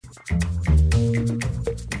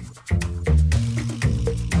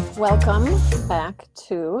Welcome back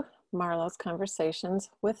to Marlo's Conversations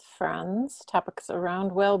with Friends, topics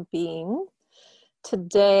around well-being.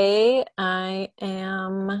 Today I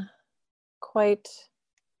am quite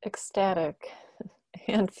ecstatic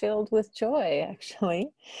and filled with joy,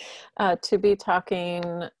 actually, to be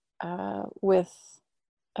talking with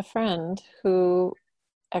a friend who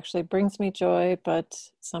actually brings me joy,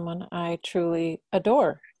 but someone I truly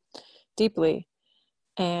adore deeply.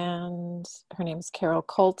 And her name is Carol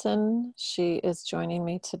Colton. She is joining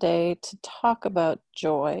me today to talk about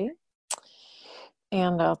joy.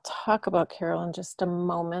 And I'll talk about Carol in just a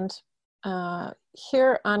moment.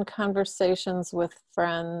 Here on Conversations with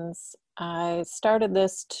Friends, I started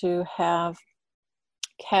this to have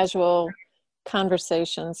casual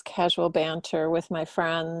conversations, casual banter with my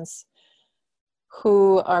friends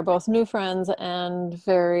who are both new friends and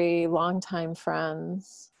very longtime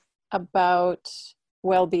friends about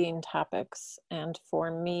well-being topics. And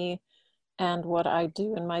for me and what I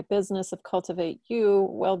do in my business of Cultivate You,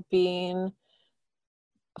 well-being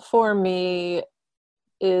for me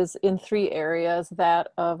is in three areas: that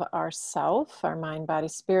of ourself, our mind, body,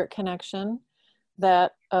 spirit connection;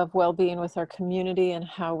 that of well-being with our community and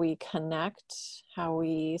how we connect, how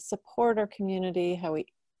we support our community, how we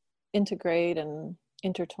integrate and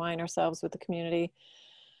intertwine ourselves with the community;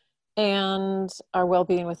 and our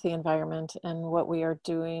well-being with the environment and what we are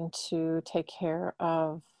doing to take care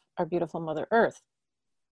of our beautiful Mother Earth.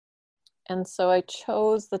 And so I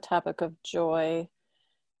chose the topic of joy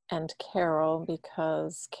and Carol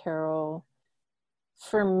because Carol,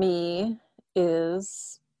 for me,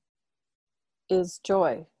 is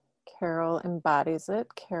joy. Carol embodies it.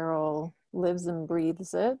 Carol lives and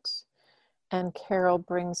breathes it. And Carol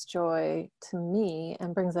brings joy to me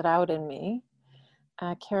and brings it out in me.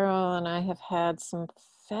 Carol and I have had some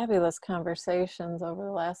fabulous conversations over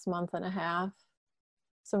the last month and a half,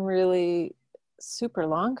 some really super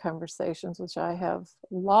long conversations, which I have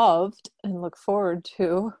loved and look forward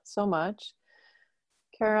to so much.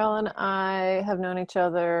 Carol and I have known each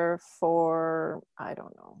other for, I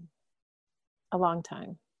don't know, a long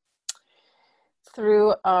time,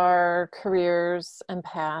 through our careers and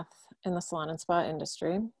path in the salon and spa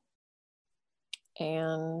industry.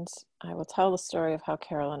 And I will tell the story of how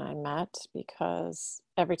Carol and I met, because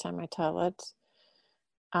every time I tell it,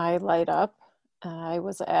 I light up. I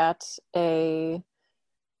was at a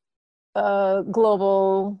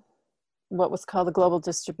global, what was called a global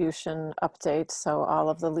distribution update. So all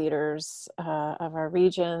of the leaders of our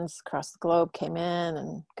regions across the globe came in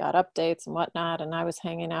and got updates and whatnot. And I was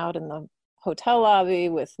hanging out in the hotel lobby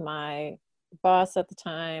with my boss at the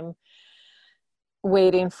time,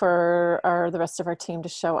 waiting for the rest of our team to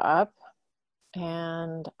show up.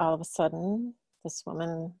 And all of a sudden, this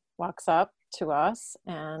woman walks up to us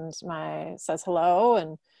and says hello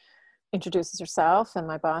and introduces herself. And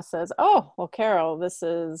my boss says, "Oh, well, Carol, this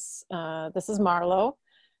is Marlo,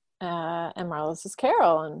 and Marlo, this is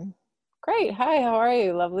Carol." And great, hi, how are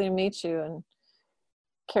you? Lovely to meet you. And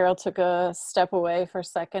Carol took a step away for a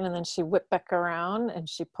second, and then she whipped back around and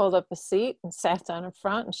she pulled up a seat and sat down in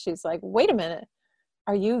front. And she's like, "Wait a minute,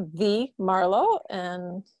 are you the Marlo?"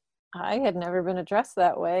 And I had never been addressed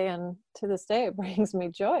that way. And to this day, it brings me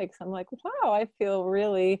joy, because I'm like, wow, I feel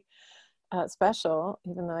really special,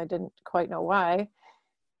 even though I didn't quite know why.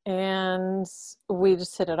 And we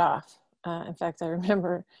just hit it off. In fact, I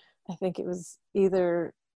remember, I think it was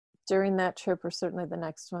either during that trip or certainly the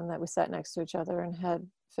next one, that we sat next to each other and had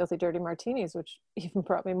filthy dirty martinis, which even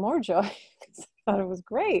brought me more joy because I thought it was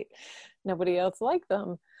great. Nobody else liked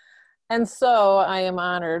them. And so I am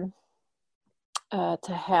honored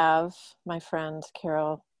to have my friend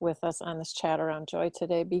Carol with us on this chat around joy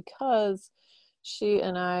today, because she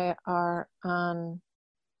and I are on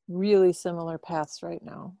really similar paths right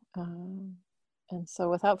now. And so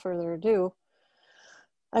without further ado,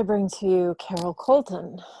 I bring to you Carol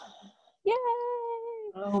Colton. Yay!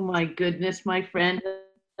 Oh my goodness, my friend.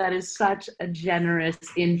 That is such a generous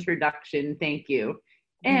introduction. Thank you.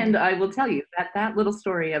 And I will tell you that little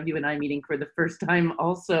story of you and I meeting for the first time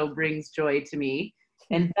also brings joy to me.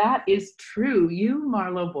 And that is true. You,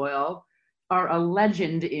 Marlo Boyle, are a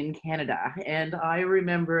legend in Canada. And I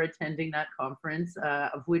remember attending that conference,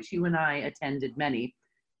 of which you and I attended many.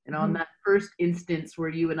 And on that first instance where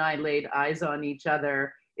you and I laid eyes on each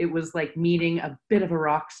other, it was like meeting a bit of a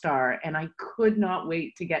rock star. And I could not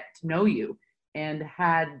wait to get to know you, and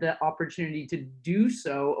had the opportunity to do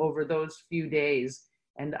so over those few days.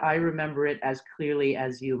 And I remember it as clearly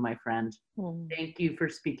as you, my friend. Thank you for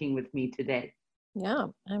speaking with me today. Yeah,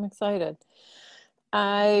 I'm excited.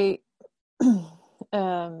 I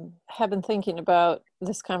have been thinking about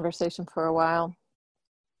this conversation for a while,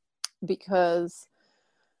 because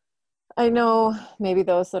I know maybe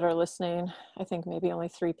those that are listening, I think maybe only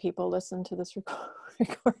 3 people listen to this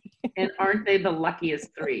recording. And aren't they the luckiest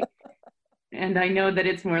 3? And I know that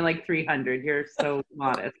it's more like 300. You're so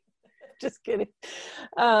modest. Just kidding.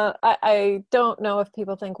 I don't know if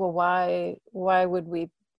people think, well, why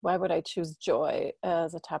would I choose joy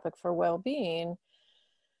as a topic for well-being?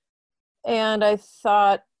 And I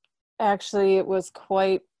thought actually it was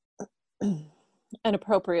quite an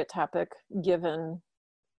appropriate topic given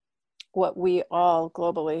what we all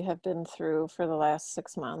globally have been through for the last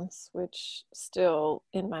 6 months, which still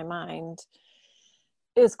in my mind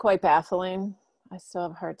is quite baffling. I still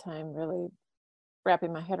have a hard time really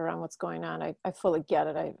wrapping my head around what's going on. I fully get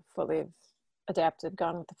it. I fully have adapted,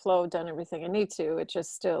 gone with the flow, done everything I need to. It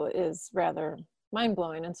just still is rather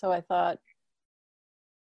mind-blowing. And so I thought,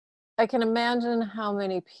 I can imagine how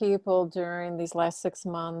many people during these last 6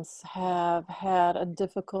 months have had a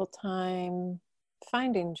difficult time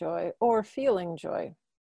finding joy or feeling joy.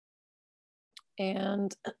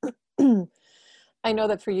 And I know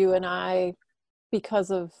that for you and I,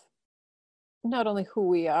 because of not only who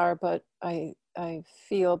we are, but I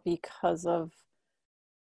feel because of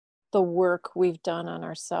the work we've done on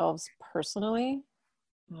ourselves personally,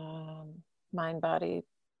 mind, body,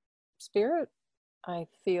 spirit, I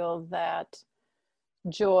feel that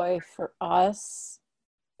joy for us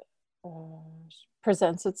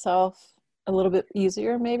presents itself a little bit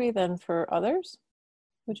easier maybe than for others.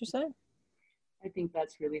 Would you say? I think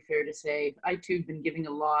that's really fair to say. I too have been giving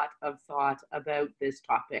a lot of thought about this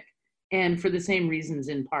topic, and for the same reasons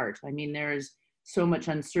in part. I mean, there's so much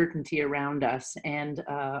uncertainty around us, and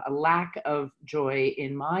a lack of joy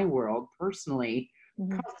in my world personally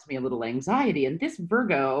causes me a little anxiety. And this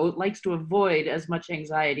Virgo likes to avoid as much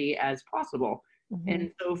anxiety as possible.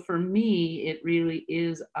 And so for me, it really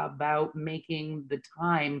is about making the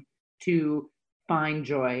time to find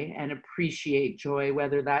joy and appreciate joy,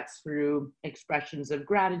 whether that's through expressions of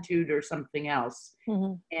gratitude or something else.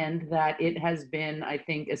 And that it has been, I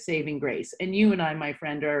think, a saving grace. And you and I, my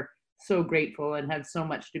friend, are so grateful and have so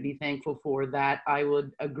much to be thankful for that I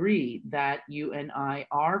would agree that you and I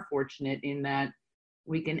are fortunate in that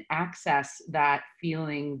we can access that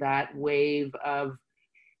feeling, that wave of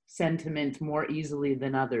sentiment more easily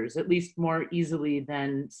than others, at least more easily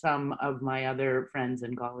than some of my other friends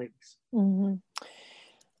and colleagues.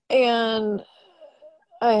 And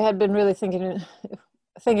I had been really thinking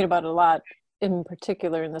about it a lot, in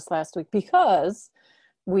particular in this last week, because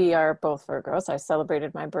we are both Virgos. I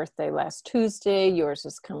celebrated my birthday last Tuesday. Yours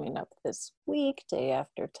is coming up this week, day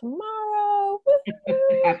after tomorrow.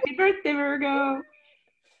 Happy birthday, Virgo.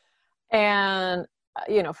 And,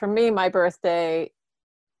 you know, for me, my birthday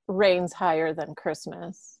reigns higher than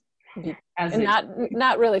Christmas. And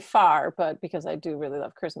not really far, but because I do really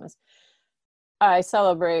love Christmas. I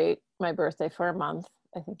celebrate my birthday for a month.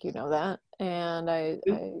 I think you know that. And I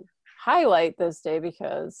highlight this day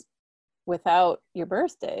because without your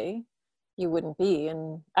birthday, I wouldn't be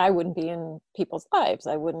in people's lives.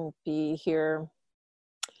 I wouldn't be here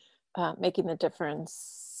making the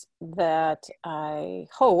difference that I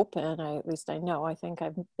hope, and at least I know, I think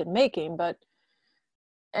I've been making,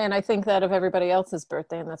 and I think that of everybody else's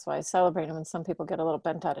birthday, and that's why I celebrate them. And some people get a little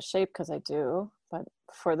bent out of shape because I do, but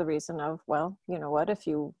for the reason of, well, you know what, if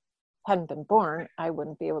you hadn't been born, I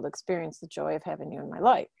wouldn't be able to experience the joy of having you in my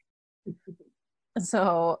life.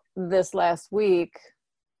 So this last week,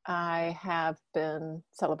 I have been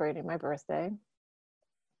celebrating my birthday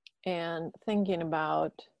and thinking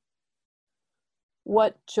about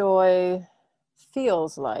what joy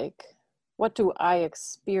feels like. What do I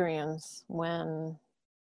experience when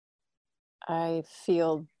I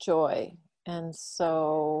feel joy? And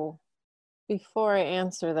so before I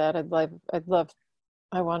answer that,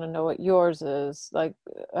 I want to know what yours is. Like,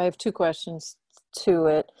 I have 2 questions to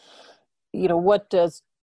it. You know, what does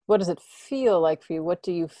it feel like for you? What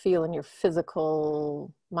do you feel in your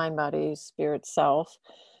physical mind, body, spirit self?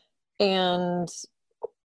 And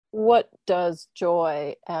what does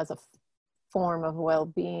joy as a form of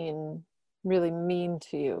well-being really mean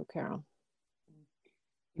to you, Carol?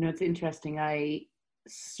 You know, it's interesting. I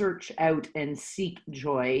search out and seek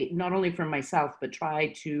joy, not only for myself, but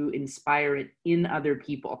try to inspire it in other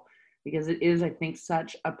people, because it is, I think,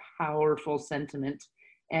 such a powerful sentiment.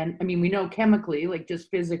 And I mean, we know chemically, like just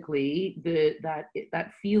physically,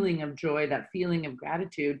 that feeling of joy, that feeling of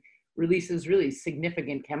gratitude releases really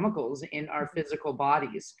significant chemicals in our physical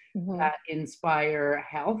bodies that inspire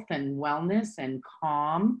health and wellness and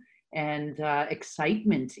calm and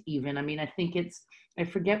excitement even. I mean, I think I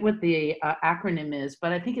forget what the acronym is,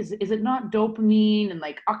 but I think is it not dopamine and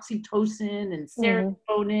like oxytocin and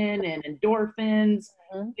serotonin and endorphins?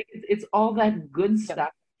 It's all that good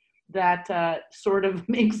stuff that sort of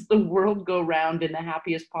makes the world go round in the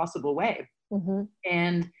happiest possible way.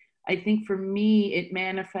 And I think for me, it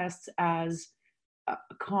manifests as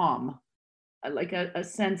calm, like a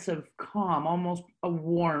sense of calm, almost a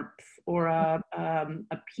warmth or a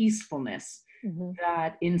peacefulness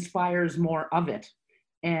that inspires more of it.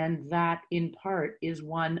 And that in part is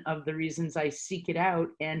one of the reasons I seek it out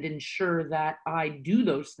and ensure that I do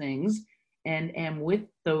those things and am with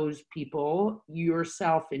those people,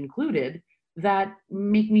 yourself included, that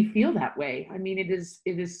make me feel that way. I mean, it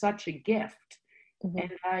is such a gift.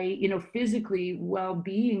 And I, physically,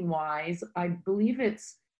 well-being wise, I believe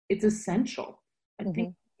it's essential. I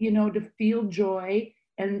think, to feel joy,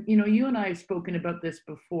 and you and I have spoken about this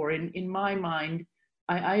before. In my mind,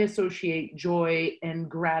 I associate joy and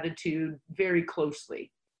gratitude very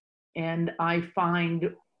closely, and I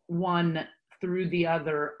find one through the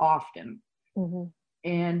other often.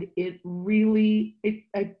 And it really,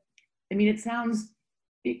 I mean,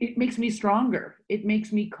 it makes me stronger. It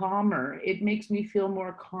makes me calmer. It makes me feel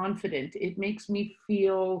more confident. It makes me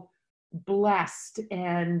feel blessed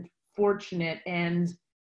and fortunate and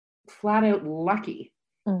flat out lucky.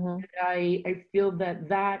 I feel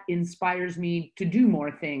that inspires me to do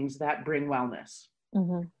more things that bring wellness.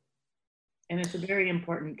 And it's a very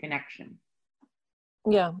important connection.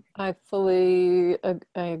 Yeah, I fully I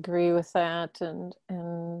agree with that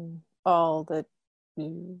and all that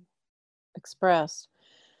you expressed.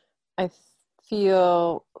 I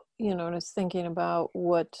feel, just thinking about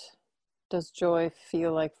what does joy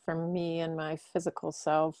feel like for me and my physical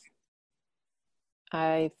self.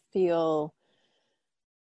 I feel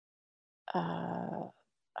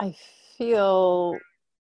I feel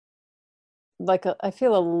I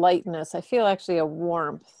feel a lightness. I feel actually a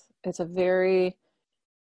warmth. It's a very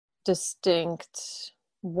distinct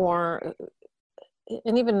warm,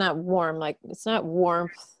 and even not warm, like it's not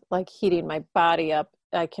warmth like heating my body up.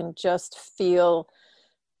 I can just feel,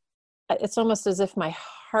 it's almost as if my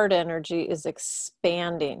heart energy is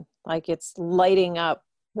expanding, like it's lighting up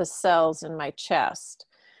the cells in my chest.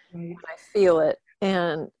 I feel it,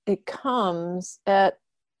 and it comes at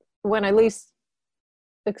when I least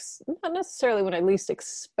not necessarily when I least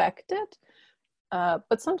expect it,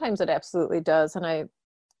 but sometimes it absolutely does. And I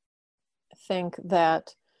think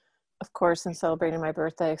that, of course, in celebrating my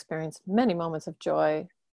birthday, I experienced many moments of joy.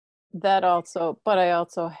 But I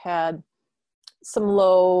also had some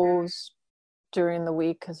lows during the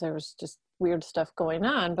week because there was just weird stuff going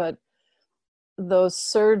on. But those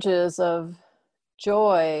surges of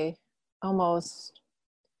joy almost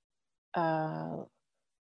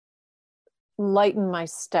lighten my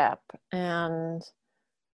step and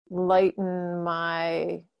lighten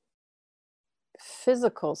my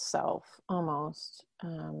physical self almost.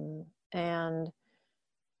 And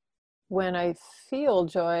when I feel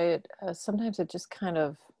joy, sometimes it just kind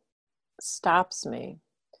of stops me.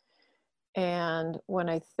 And when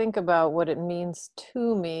I think about what it means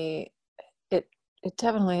to me, it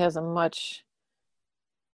definitely has a much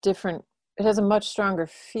different, it has a much stronger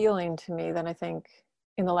feeling to me than I think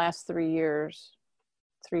in the last 4 years,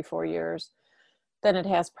 than it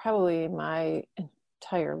has probably my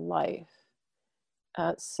entire life.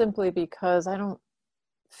 Simply because I don't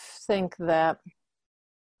think that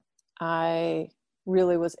I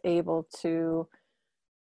really was able to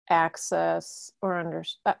access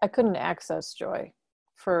I couldn't access joy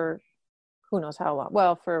for who knows how long.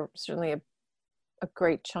 Well, for certainly a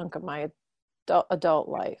great chunk of my adult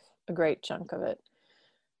life, a great chunk of it,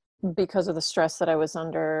 because of the stress that I was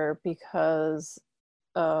under, because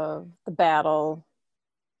of the battle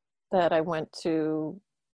that I went to,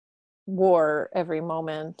 war every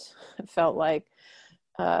moment, it felt like,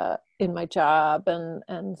 in my job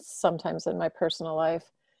and sometimes in my personal life.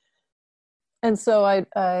 And so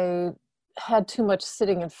I had too much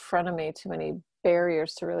sitting in front of me, too many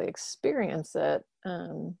barriers to really experience it.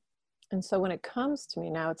 And so when it comes to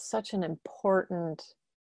me now, it's such an important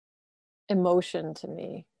emotion to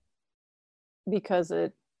me, because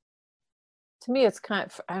to me, it's kind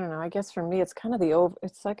of, I don't know, I guess for me, it's kind of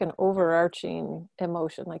it's like an overarching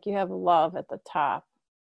emotion. Like you have love at the top,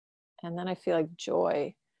 and then I feel like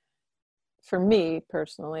joy, for me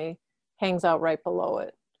personally, hangs out right below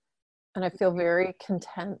it. And I feel very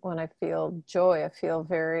content when I feel joy. I feel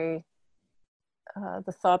very,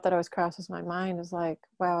 the thought that always crosses my mind is like,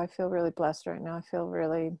 wow, I feel really blessed right now.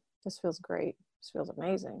 This feels great. This feels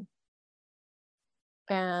amazing.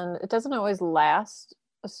 And it doesn't always last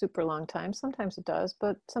a super long time. Sometimes it does,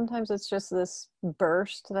 but sometimes it's just this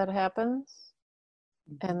burst that happens,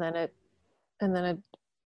 and then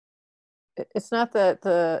it's not that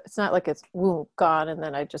it's not like it's woo, gone and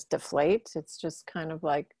then I just deflate. It's just kind of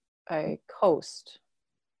like I coast.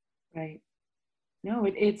 Right. No,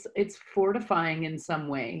 it's fortifying in some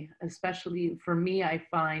way, especially for me. I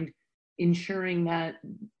find ensuring that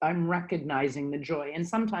I'm recognizing the joy. And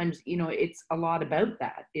sometimes, it's a lot about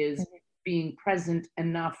that is being present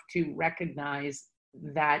enough to recognize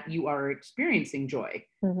that you are experiencing joy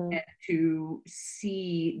Mm-hmm. and to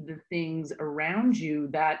see the things around you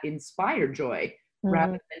that inspire joy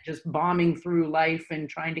rather Mm-hmm. than just bombing through life and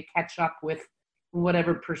trying to catch up with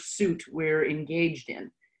whatever pursuit we're engaged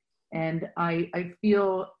in. And I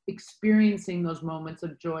feel experiencing those moments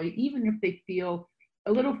of joy, even if they feel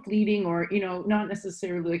a little fleeting or, not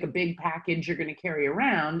necessarily like a big package you're going to carry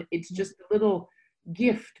around. It's just a little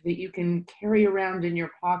gift that you can carry around in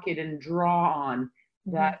your pocket and draw on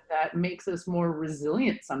that makes us more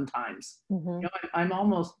resilient sometimes. Mm-hmm. I'm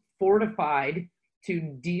almost fortified to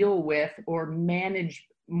deal with or manage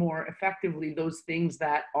more effectively those things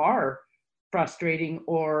that are frustrating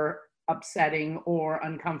or upsetting or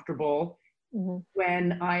uncomfortable Mm-hmm.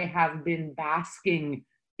 when I have been basking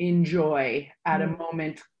in joy at a Mm-hmm.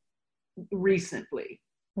 moment recently.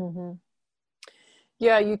 Mm-hmm.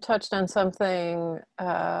 Yeah, you touched on something,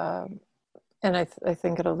 and I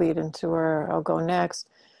think it'll lead into where I'll go next.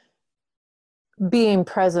 Being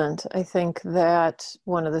present. I think that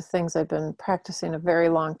one of the things I've been practicing a very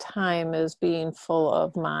long time is being full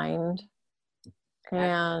of mind.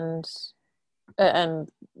 And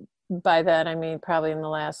by that I mean probably in the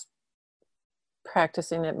last,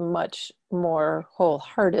 practicing it much more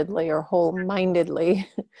wholeheartedly or whole-mindedly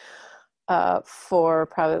for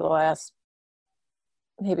probably the last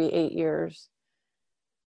maybe 8 years,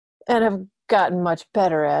 and I've gotten much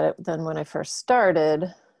better at it than when I first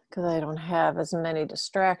started because I don't have as many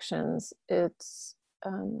distractions.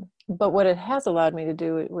 But what it has allowed me to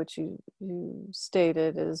do, which you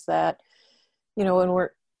stated, is that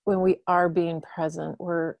when we are being present,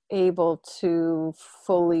 we're able to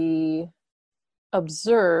fully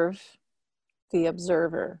observe the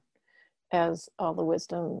observer, as all the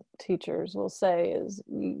wisdom teachers will say, is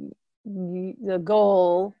the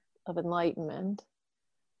goal of enlightenment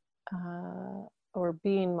or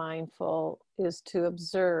being mindful is to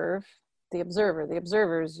observe the observer. The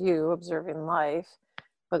observer is you observing life,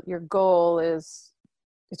 but your goal is,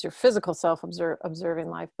 it's your physical self observing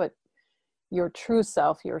life, but your true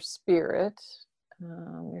self, your spirit,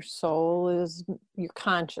 your soul, is your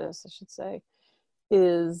conscious, I should say,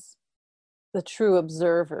 is the true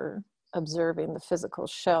observer, observing the physical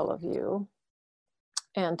shell of you,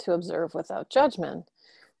 and to observe without judgment,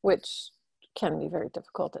 which can be very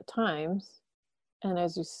difficult at times. And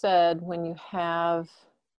as you said, when you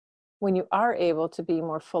are able to be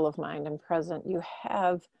more full of mind and present, you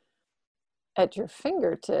have at your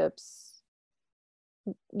fingertips,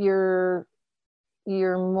 you're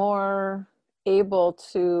more able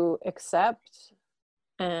to accept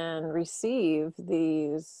and receive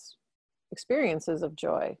these experiences of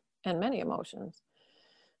joy and many emotions.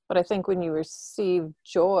 But I think when you receive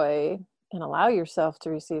joy and allow yourself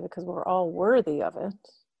to receive it, because we're all worthy of it,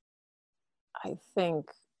 I think,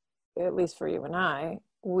 at least for you and I,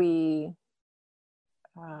 we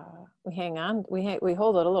hang on, we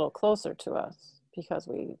hold it a little closer to us because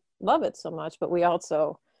we love it so much, but we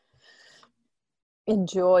also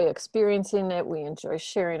enjoy experiencing it. We enjoy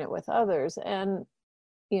sharing it with others. And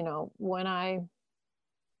when I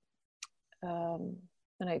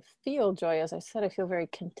feel joy, as I said, I feel very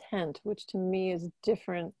content, which to me is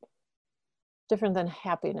different than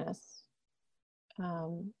happiness.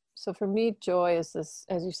 So for me, joy is this,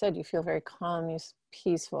 as you said, you feel very calm, you're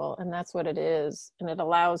peaceful, and that's what it is. And it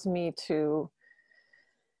allows me to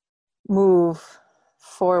move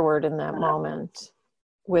forward in that moment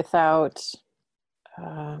without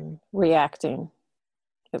reacting,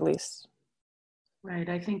 at least. Right.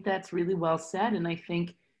 I think that's really well said. And I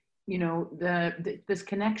think, this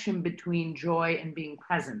connection between joy and being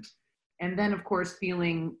present. And then, of course,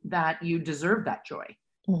 feeling that you deserve that joy.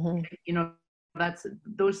 Mm-hmm.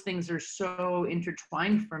 Those things are so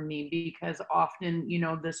intertwined for me because often,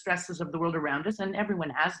 the stresses of the world around us, and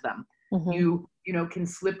everyone has them, Mm-hmm. you can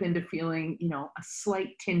slip into feeling, a slight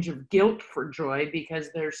tinge of guilt for joy because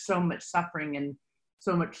there's so much suffering and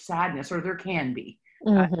so much sadness, or there can be.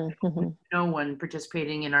 Mm-hmm. Mm-hmm. No one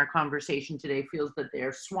participating in our conversation today feels that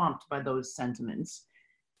they're swamped by those sentiments.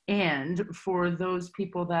 And for those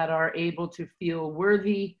people that are able to feel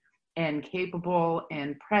worthy and capable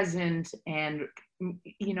and present, and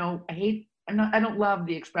I hate I don't love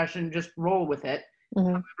the expression just roll with it.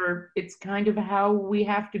 Mm-hmm. However, it's kind of how we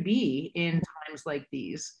have to be in times like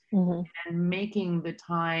these, Mm-hmm. and making the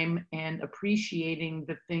time and appreciating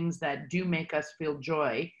the things that do make us feel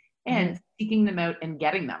joy and seeking them out and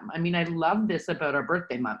getting them. I mean, I love this about our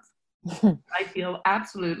birthday month. Mm-hmm. I feel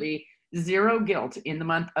absolutely zero guilt in the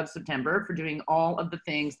month of September for doing all of the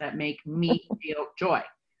things that make me feel joy.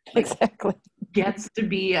 Like, Exactly. gets to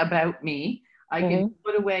be about me. I can Mm-hmm.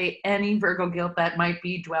 put away any Virgo guilt that might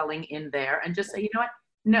be dwelling in there and just say, you know what?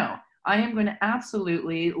 No, I am going to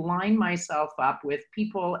absolutely line myself up with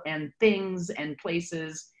people and things and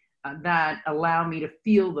places that allow me to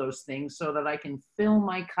feel those things so that I can fill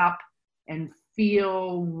my cup and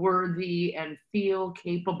feel worthy and feel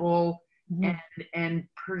capable, Mm-hmm. and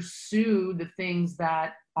pursue the things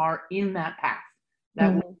that are in that path that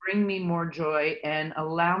Mm-hmm. will bring me more joy and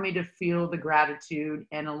allow me to feel the gratitude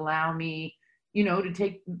and allow me, to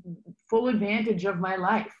take full advantage of my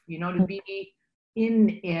life, to be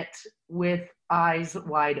in it with eyes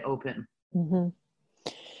wide open. Mm-hmm.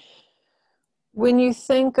 When you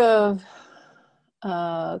think of,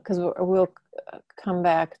 because we'll come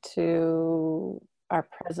back to our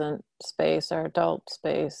present space, our adult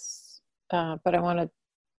space, but I want to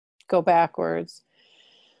go backwards.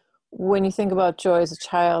 When you think about joy as a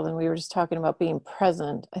child, and we were just talking about being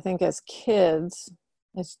present, I think as kids,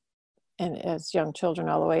 as young children,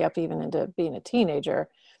 all the way up even into being a teenager,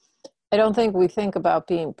 I don't think we think about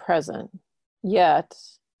being present yet.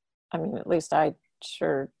 I mean, at least I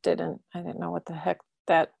sure didn't. I didn't know what the heck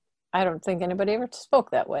that, I don't think anybody ever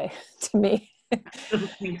spoke that way to me. I don't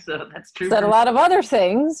think so. That's true. Said a lot of other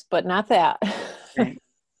things, but not that. Okay.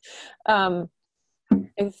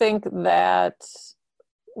 I think that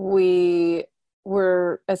we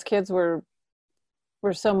were, as kids, were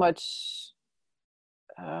so much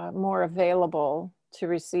more available to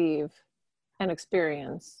receive and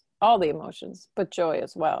experience all the emotions, but joy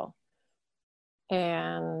as well.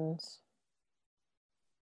 And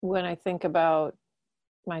when I think about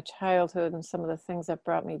my childhood and some of the things that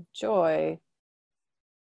brought me joy,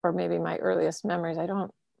 or maybe my earliest memories, I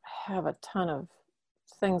don't have a ton of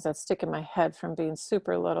things that stick in my head from being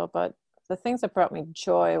super little, but the things that brought me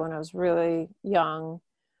joy when I was really young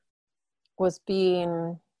was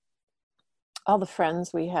being all the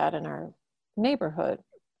friends we had in our neighborhood.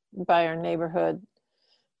 By our neighborhood,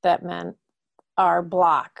 that meant our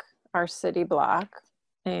block, our city block,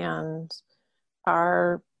 and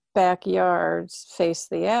our backyards faced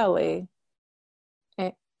the alley.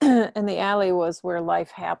 And the alley was where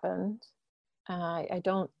life happened. I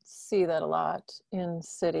don't see that a lot in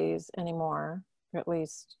cities anymore, or at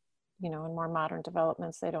least, in more modern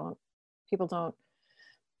developments, people don't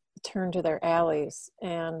turn to their alleys.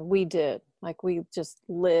 And we did. Like, we just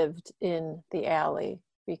lived in the alley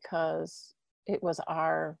because it was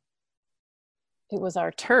our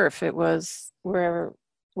turf. It was where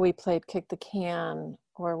we played kick the can,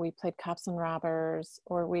 or we played cops and robbers,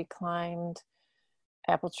 or we climbed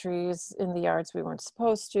apple trees in the yards we weren't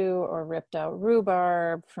supposed to, or ripped out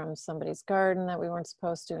rhubarb from somebody's garden that we weren't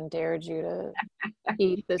supposed to and dared you to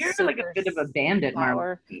eat this You're like a super bit of a bandit, Marla.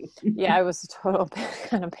 sour. Yeah, I was a total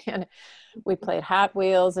kind of bandit. We played Hot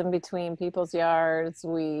Wheels in between people's yards.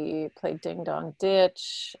 We played Ding Dong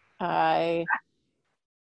Ditch. I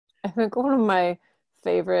think one of my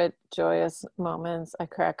favorite joyous moments, I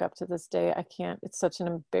crack up to this day. It's such an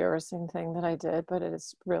embarrassing thing that I did, but it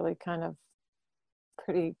is really kind of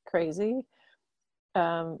pretty crazy.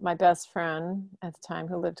 My best friend at the time,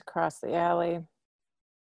 who lived across the alley,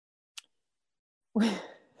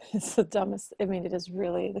 it's the dumbest, I mean, it is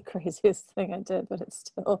really the craziest thing I did, but it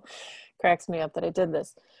still cracks me up that I did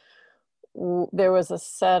this. There was a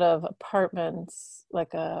set of apartments,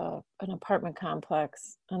 like an apartment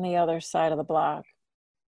complex on the other side of the block,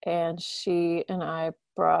 and she and I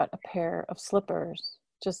brought a pair of slippers,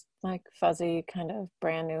 just like fuzzy kind of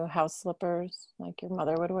brand new house slippers like your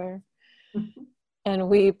mother would wear. And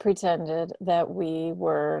we pretended that we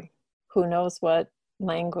were who knows what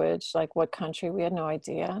language, like what country. We had no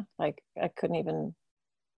idea. Like, I couldn't even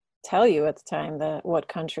tell you at the time what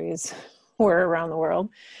countries were around the world.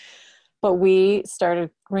 But we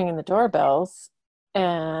started ringing the doorbells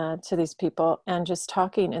to these people and just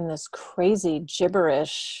talking in this crazy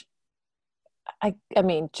gibberish. I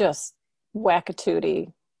mean, just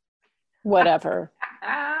wackatooty, whatever.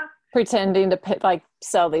 Pretending to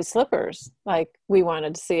sell these slippers. Like, we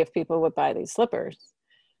wanted to see if people would buy these slippers.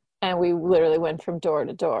 And we literally went from door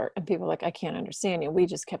to door, and people were like, I can't understand you. We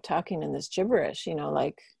just kept talking in this gibberish,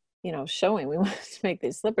 showing we wanted to make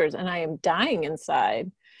these slippers. And I am dying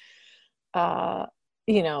inside.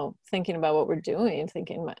 thinking about what we're doing,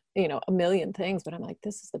 thinking, a million things, but I'm like,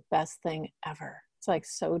 this is the best thing ever. It's like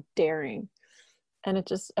so daring. And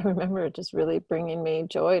I remember it just really bringing me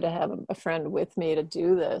joy to have a friend with me to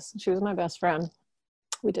do this. She was my best friend.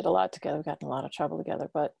 We did a lot together. We got in a lot of trouble together.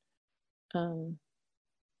 But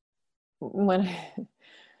when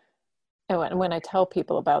when I tell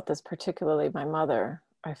people about this, particularly my mother,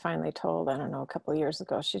 I finally told, I don't know, a couple of years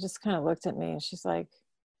ago, she just kind of looked at me and she's like,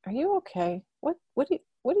 "Are you okay? What do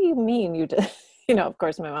you mean you did?" Of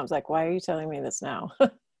course, my mom's like, "Why are you telling me this now?"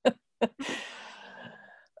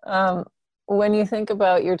 When you think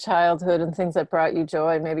about your childhood and things that brought you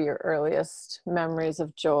joy, maybe your earliest memories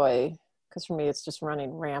of joy, because for me, it's just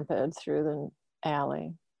running rampant through the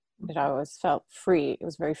alley. It always felt free. It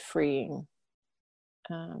was very freeing.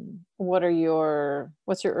 What's your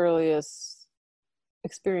earliest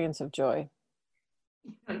experience of joy?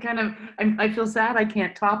 I feel sad I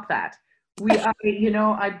can't top that.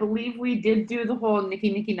 I believe we did do the whole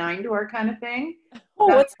Nikki 9 door kind of thing. Oh,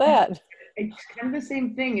 what's that? It's kind of the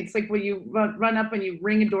same thing. It's like when you run up and you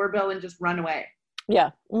ring a doorbell and just run away.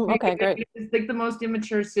 Yeah. Okay, great. It's like the most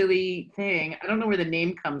immature, silly thing. I don't know where the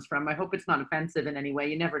name comes from. I hope it's not offensive in any way.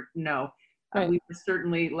 You never know. Right. We were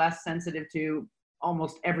certainly less sensitive to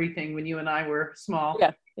almost everything when you and I were small.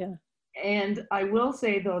 Yeah. And I will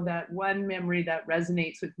say, though, that one memory that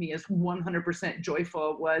resonates with me as 100%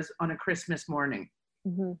 joyful was on a Christmas morning.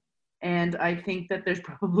 Mm-hmm. And I think that there's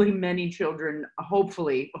probably many children,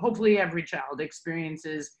 hopefully every child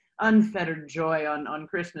experiences unfettered joy on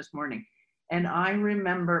Christmas morning. And I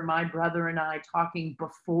remember my brother and I talking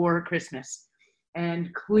before Christmas.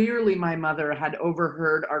 And clearly my mother had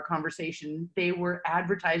overheard our conversation. They were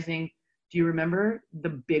advertising, do you remember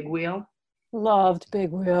the Big Wheel? Loved Big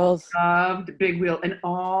Wheels. Loved Big Wheel. And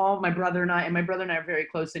my brother and I are very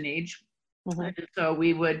close in age. Mm-hmm. And so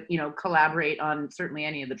we would, collaborate on certainly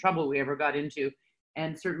any of the trouble we ever got into,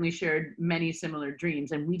 and certainly shared many similar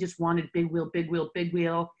dreams. And we just wanted Big Wheel, Big Wheel, Big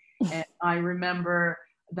Wheel. And I remember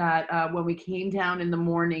that when we came down in the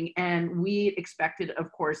morning, and we expected,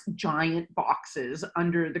 of course, giant boxes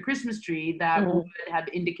under the Christmas tree that would have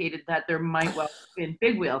indicated that there might well have been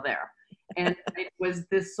Big Wheel there. And it was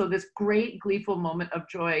this great gleeful moment of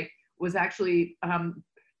joy was actually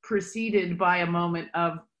preceded by a moment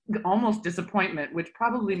of almost disappointment, which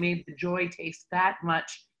probably made the joy taste that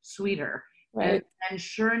much sweeter. Right. And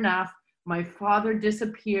sure enough, my father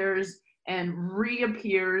disappears and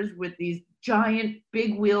reappears with these giant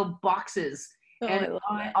Big Wheel boxes, and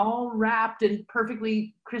all wrapped and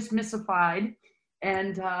perfectly Christmasified.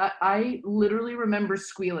 And I literally remember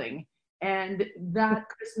squealing. And that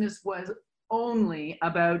Christmas was only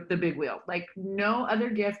about the Big Wheel. Like no other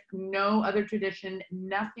gift, no other tradition,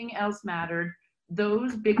 nothing else mattered.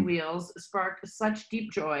 Those Big Wheels sparked such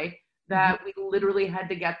deep joy that we literally had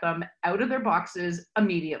to get them out of their boxes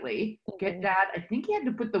immediately. Get Dad, I think he had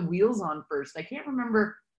to put the wheels on first. I can't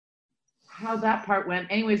remember how that part went.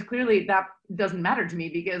 Anyways, clearly that doesn't matter to me,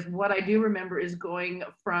 because what I do remember is going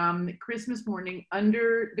from Christmas morning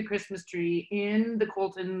under the Christmas tree in the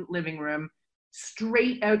Colton living room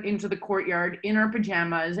straight out into the courtyard in our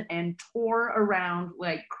pajamas and tore around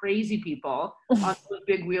like crazy people on those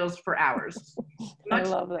Big Wheels for hours. Much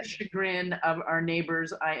to the chagrin of our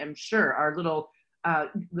neighbors, I am sure. Our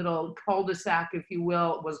little cul-de-sac, if you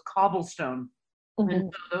will, was cobblestone.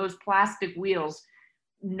 And so those plastic wheels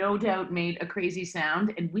no doubt made a crazy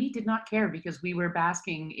sound, and we did not care because we were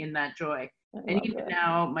basking in that joy. And even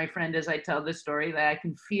now, my friend, as I tell this story, that I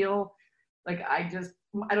can feel like I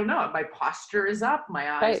don't know, my posture is up,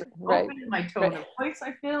 my eyes are open, my tone of voice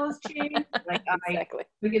I feel has changed. Like exactly.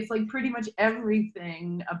 It's like pretty much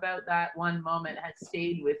everything about that one moment has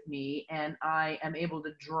stayed with me, and I am able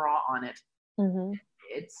to draw on it.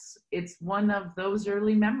 It's one of those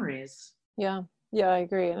early memories. Yeah, I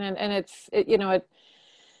agree, and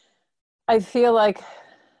I feel like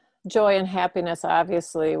joy and happiness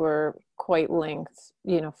obviously were quite linked,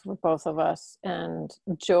 for both of us. And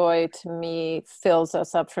joy to me fills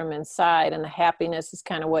us up from inside, and the happiness is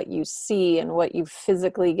kind of what you see and what you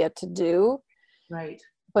physically get to do. Right.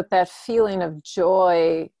 But that feeling of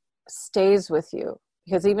joy stays with you,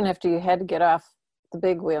 because even after you had to get off the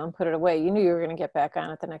Big Wheel and put it away, you knew you were going to get back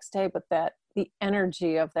on it the next day. But the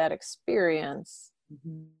energy of that experience,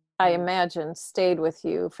 I imagine, stayed with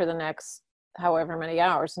you for the next however many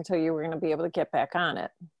hours until you were going to be able to get back on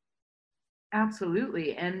it.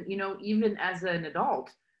 Absolutely. And, even as an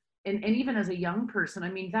adult and even as a young person, I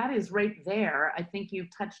mean, that is right there. I think you've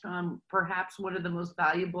touched on perhaps one of the most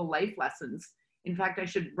valuable life lessons. In fact, I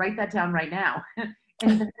should write that down right now.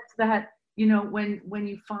 And that's that, when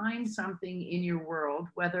you find something in your world,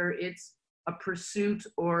 whether it's a pursuit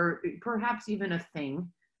or perhaps even a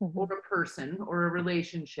thing or a person or a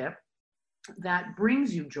relationship that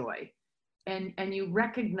brings you joy, and you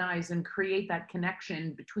recognize and create that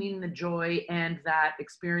connection between the joy and that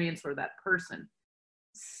experience or that person,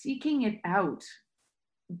 seeking it out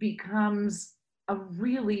becomes a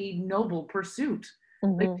really noble pursuit.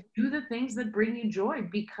 Like, do the things that bring you joy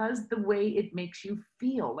because the way it makes you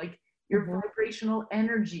feel, like your vibrational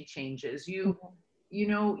energy changes. You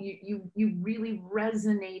really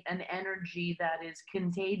resonate an energy that is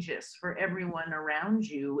contagious for everyone around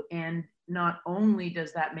you. And not only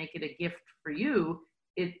does that make it a gift for you,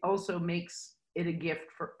 it also makes it a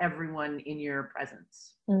gift for everyone in your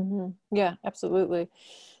presence. Yeah, absolutely.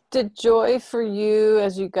 Did joy for you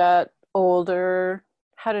as you got older,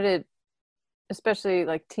 how did it, especially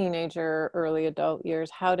like teenager, early adult years,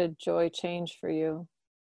 how did joy change for you?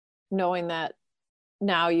 Knowing that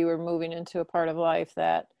now you were moving into a part of life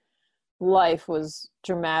that life was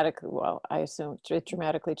dramatically, well, I assume it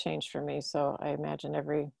dramatically changed for me. So I imagine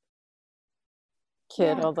every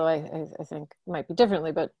kid, although I think it might be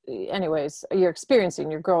differently, but anyways, you're experiencing,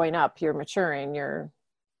 you're growing up, you're maturing, you're,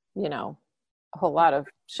 a whole lot of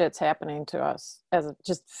shit's happening to us, as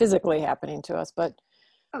just physically happening to us. But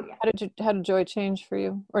how did joy change for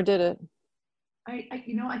you, or did it? I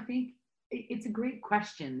think it's a great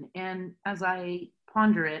question, and as I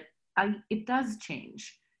ponder it, it does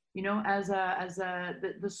change.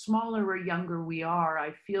 The smaller or younger we are,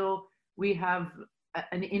 I feel we have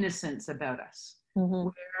an innocence about us,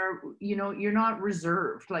 where you're not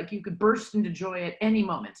reserved. Like, you could burst into joy at any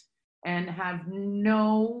moment and have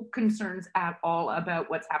no concerns at all about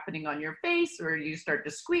what's happening on your face, or you start to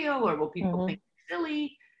squeal, or will people think you're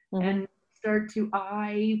silly, and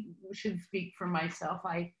I should speak for myself.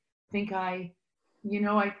 I think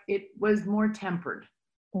it was more tempered.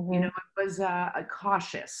 It was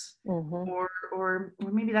cautious, or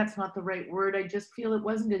maybe that's not the right word. I just feel it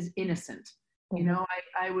wasn't as innocent.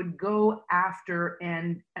 I would go after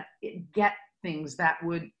and get things that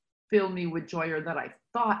would fill me with joy, or that I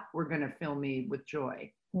thought were going to fill me with joy.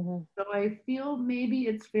 So I feel maybe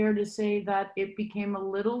it's fair to say that it became a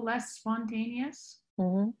little less spontaneous.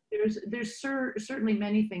 There's certainly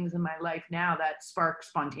many things in my life now that spark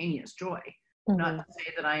spontaneous joy. Not to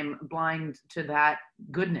say that I am blind to that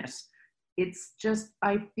goodness. It's just,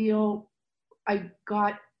 I feel I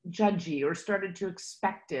got judgy, or started to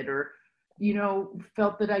expect it, or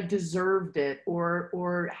felt that I deserved it,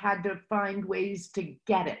 or had to find ways to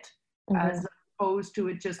get it, as opposed to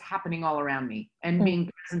it just happening all around me and being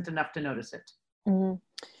present enough to notice it.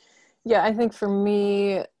 Yeah, I think for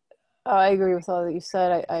me, I agree with all that you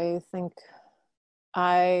said. I think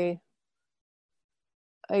I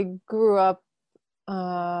grew up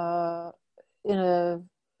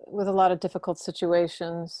with a lot of difficult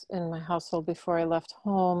situations in my household before I left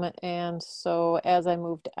home, and so as I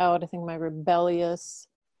moved out, I think my rebellious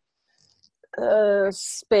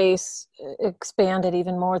space expanded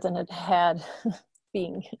even more than it had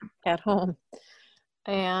being at home.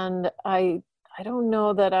 And I don't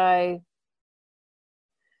know that I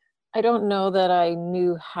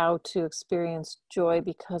knew how to experience joy,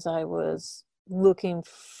 because I was looking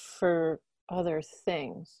for other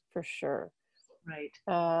things, for sure. Right.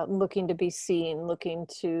 Looking to be seen, looking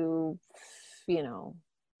to,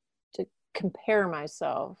 to compare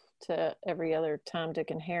myself to every other Tom,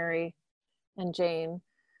 Dick, and Harry and Jane,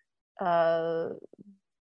 to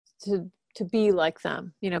be like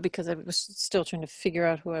them, because I was still trying to figure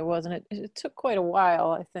out who I was. And it took quite a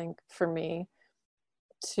while, I think, for me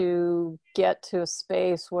to get to a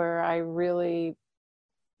space where I really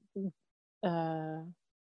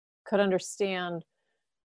could understand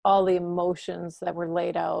all the emotions that were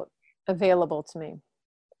laid out available to me.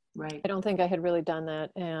 Right. I don't think I had really done that.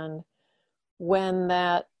 And when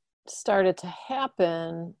that started to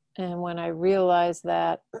happen, and when I realized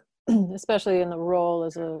that, especially in the role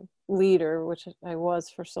as a leader, which I was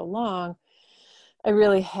for so long, I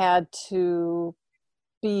really had to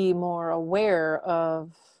be more aware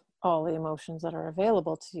of all the emotions that are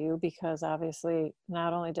available to you, because obviously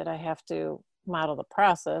not only did I have to model the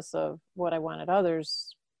process of what I wanted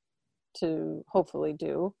others to hopefully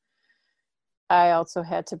do, I also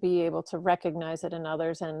had to be able to recognize it in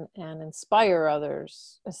others and inspire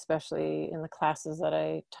others, especially in the classes that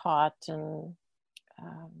I taught, and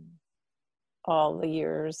all the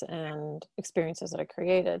years and experiences that I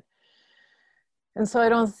created. And so I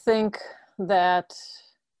don't think that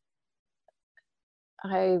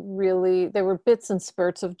there were bits and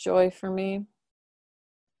spurts of joy for me.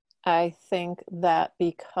 I think that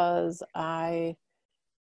because I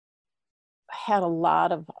had a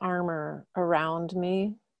lot of armor around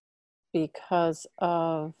me, because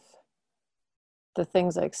of the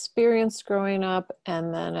things I experienced growing up.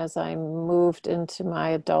 And then as I moved into my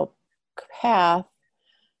adult path,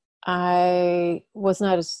 I was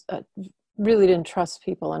not as, really didn't trust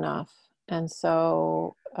people enough. And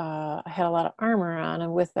so I had a lot of armor on.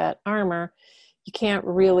 And with that armor, you can't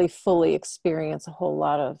really fully experience a whole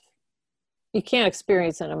lot of, you can't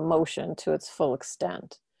experience an emotion to its full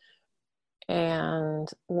extent. And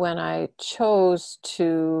when I chose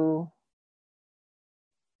to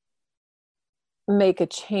make a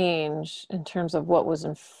change in terms of what was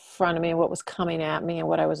in front of me and what was coming at me and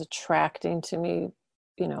what I was attracting to me,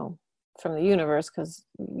 you know, from the universe, because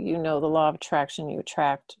you know the law of attraction, you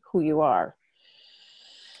attract who you are.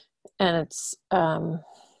 And it's and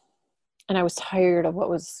I was tired of what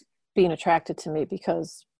was being attracted to me,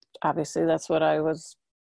 because obviously that's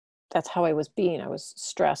how I was being. I was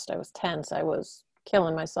stressed, I was tense, I was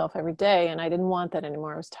killing myself every day, and I didn't want that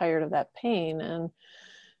anymore. I was tired of that pain. And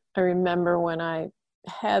I remember when I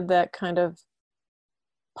had that kind of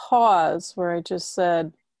pause where I just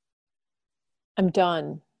said, I'm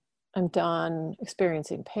done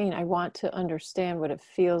experiencing pain. I want to understand what it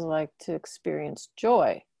feels like to experience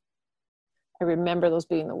joy. I remember those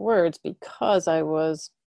being the words because I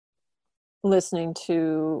was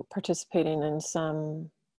participating in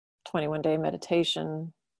some 21-day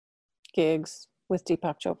meditation gigs with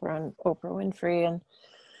Deepak Chopra and Oprah Winfrey, and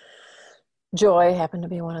joy happened to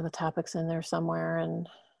be one of the topics in there somewhere. And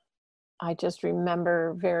I just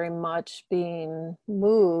remember very much being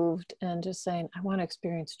moved and just saying, I want to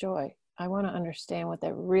experience joy. I want to understand what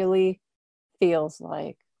that really feels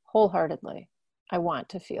like wholeheartedly. I want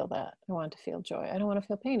to feel that. I want to feel joy. I don't want to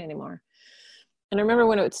feel pain anymore. And I remember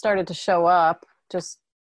when it started to show up, just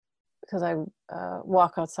because I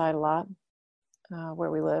walk outside a lot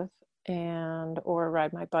where we live, or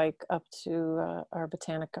ride my bike up to our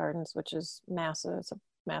botanic gardens, which is massive. It's a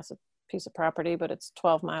massive piece of property, but it's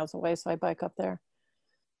 12 miles away, so I bike up there.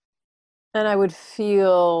 And I would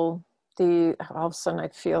feel all of a sudden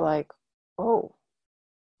I'd feel like, oh,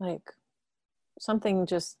 like something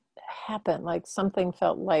just happened, like something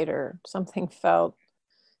felt lighter, something felt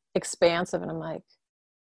expansive. And I'm like,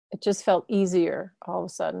 it just felt easier all of a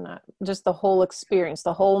sudden, just the whole experience,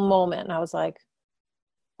 the whole moment. And I was like,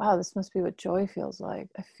 wow, this must be what joy feels like.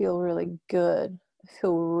 I feel really good. I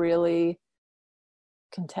feel really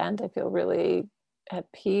content. I feel really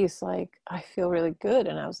at peace. Like I feel really good.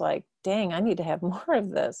 And I was like, dang, I need to have more of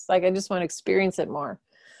this. Like, I just want to experience it more.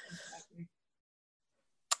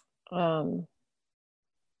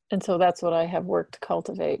 And so that's what I have worked to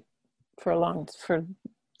cultivate for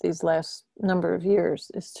these last number of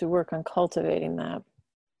years, is to work on cultivating that.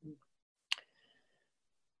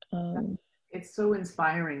 It's so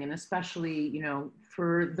inspiring, and especially, you know,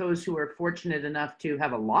 for those who are fortunate enough to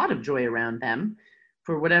have a lot of joy around them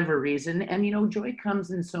for whatever reason. And, you know, joy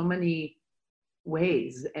comes in so many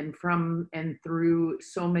ways and from and through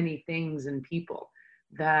so many things and people,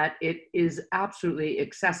 that it is absolutely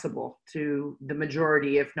accessible to the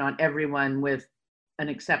majority, if not everyone, with an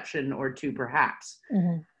exception or two, perhaps.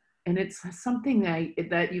 Mm-hmm. And it's something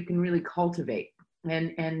that you can really cultivate.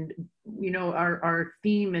 And you know, our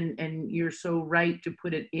theme, and you're so right to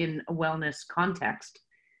put it in a wellness context,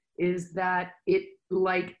 is that it,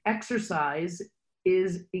 like exercise,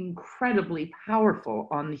 is incredibly powerful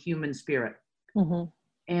on the human spirit. Mm-hmm.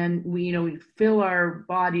 And we, you know, we fill our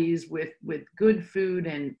bodies with good food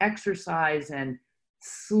and exercise and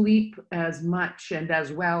sleep as much and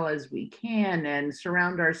as well as we can, and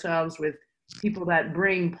surround ourselves with people that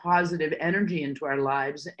bring positive energy into our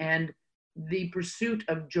lives. And the pursuit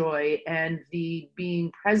of joy and the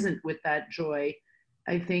being present with that joy,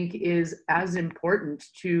 I think, is as important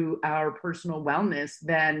to our personal wellness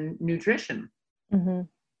than nutrition. Mm-hmm.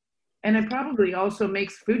 And it probably also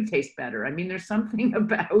makes food taste better. I mean, there's something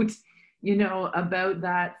about, you know, about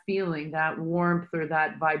that feeling, that warmth, or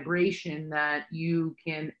that vibration that you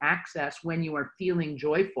can access when you are feeling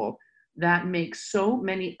joyful, that makes so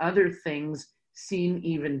many other things seem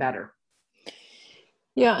even better.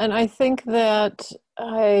 Yeah, and I think that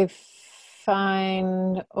I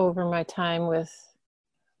find over my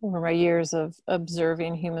years of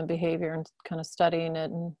observing human behavior and kind of studying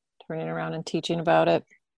it and turning around and teaching about it,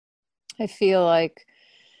 I feel like,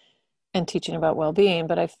 and teaching about well-being,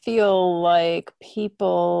 but I feel like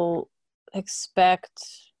people expect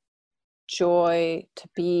joy to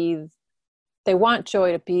be, they want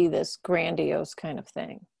joy to be this grandiose kind of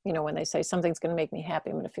thing. You know, when they say something's going to make me happy,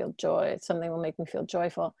 I'm going to feel joy, something will make me feel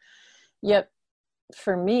joyful. Yet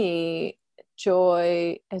for me,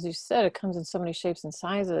 joy, as you said, it comes in so many shapes and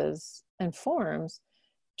sizes and forms.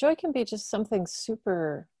 Joy can be just something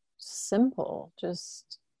super simple,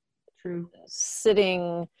 just True.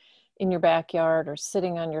 sitting in your backyard or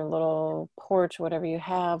sitting on your little porch, whatever you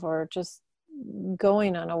have, or just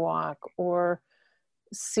going on a walk, or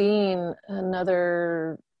seeing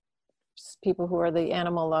another people who are the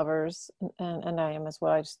animal lovers, and I am as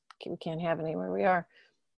well. We can't have any where we are.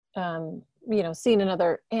 Seeing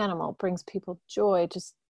another animal brings people joy,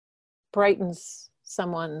 just brightens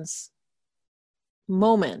someone's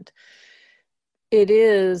moment. It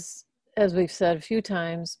is, as we've said a few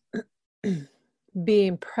times,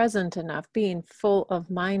 being present enough, being full of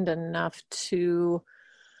mind enough to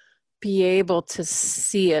be able to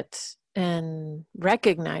see it and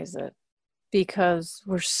recognize it, because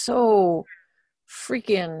we're so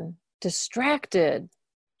freaking distracted.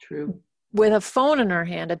 True. With a phone in our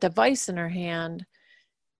hand, a device in our hand,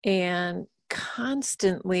 and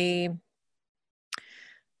constantly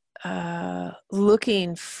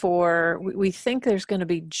looking for, we think there's going to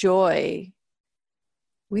be joy.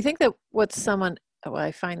 We think that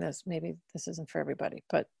I find this, maybe this isn't for everybody,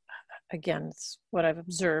 but again, it's what I've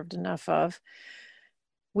observed enough of.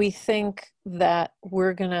 We think that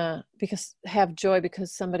we're going to have joy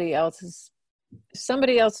because somebody else is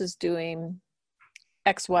doing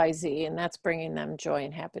XYZ, and that's bringing them joy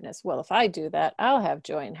and happiness. Well, if I do that, I'll have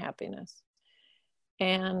joy and happiness.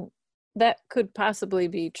 And that could possibly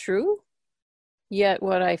be true. Yet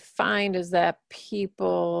what I find is that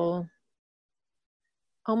people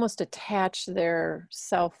almost attach their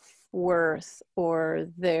self-worth or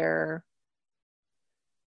their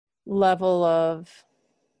level of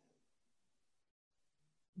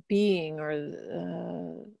being or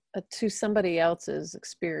to somebody else's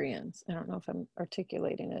experience. I don't know if I'm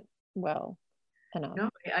articulating it well enough. No,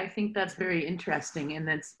 I think that's very interesting, and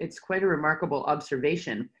it's quite a remarkable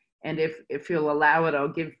observation. And if you'll allow it, I'll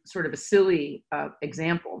give sort of a silly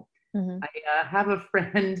example. Mm-hmm. I have a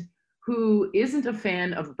friend who isn't a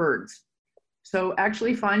fan of birds, so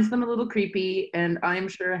actually finds them a little creepy, and I'm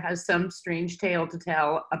sure has some strange tale to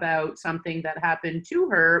tell about something that happened to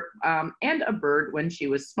her and a bird when she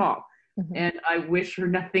was small. Mm-hmm. And I wish her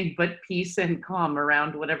nothing but peace and calm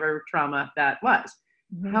around whatever trauma that was.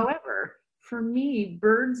 Mm-hmm. However, for me,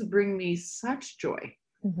 birds bring me such joy.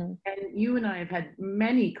 Mm-hmm. And you and I have had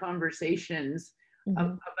many conversations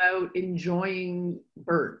about enjoying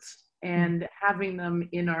birds and having them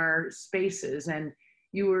in our spaces. And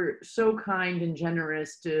you were so kind and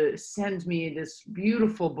generous to send me this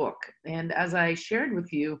beautiful book. And as I shared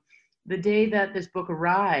with you, the day that this book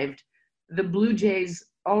arrived, the blue jays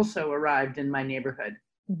also arrived in my neighborhood.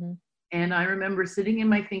 Mm-hmm. And I remember sitting in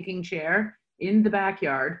my thinking chair in the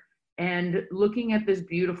backyard and looking at this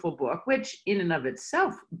beautiful book, which in and of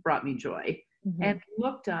itself brought me joy, and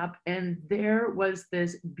looked up, and there was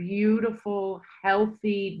this beautiful,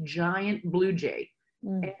 healthy, giant blue jay.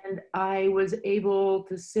 And I was able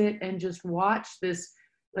to sit and just watch this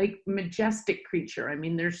like majestic creature. I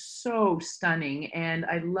mean, they're so stunning, and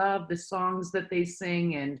I love the songs that they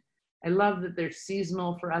sing, and I love that they're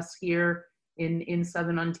seasonal for us here in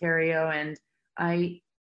Southern Ontario. And I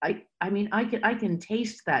mean, I can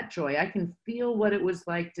taste that joy. I can feel what it was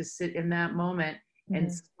like to sit in that moment and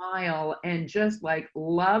smile and just like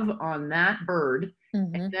love on that bird.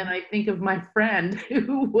 And then I think of my friend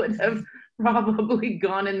who would have probably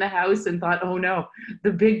gone in the house and thought, oh no,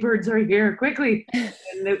 the big birds are here, quickly. And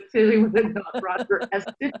it clearly would have not brought her a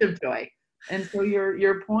stitch of joy. And so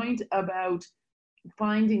your point about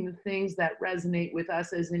finding the things that resonate with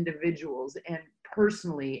us as individuals and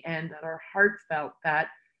personally, and that are heartfelt, that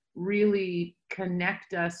really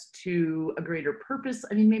connect us to a greater purpose.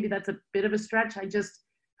 I mean, maybe that's a bit of a stretch.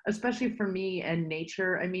 Especially for me and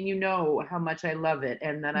nature, I mean, you know how much I love it,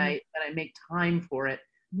 and that I make time for it,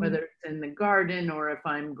 whether it's in the garden, or if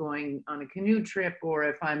I'm going on a canoe trip, or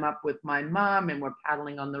if I'm up with my mom and we're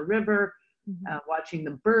paddling on the river, watching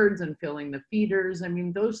the birds and filling the feeders. I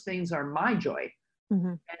mean, those things are my joy.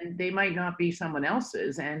 And they might not be someone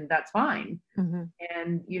else's, and that's fine.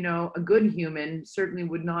 And, you know, a good human certainly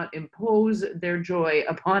would not impose their joy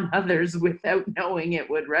upon others without knowing it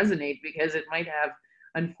would resonate, because it might have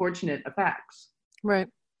unfortunate effects. Right.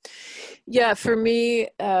 Yeah, for me,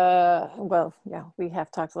 well, yeah, we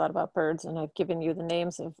have talked a lot about birds, and I've given you the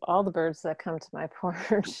names of all the birds that come to my porch.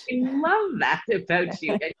 I love that about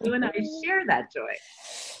you, and you and I share that joy.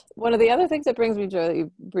 One of the other things that brings me joy that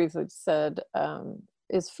you briefly said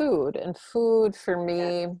is food. And food for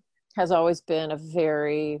me has always been a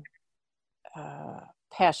very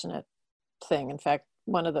passionate thing. In fact,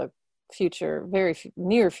 one of the very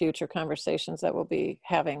near future conversations that we'll be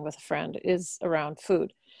having with a friend is around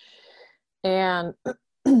food. And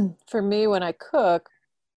for me, when I cook,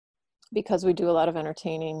 because we do a lot of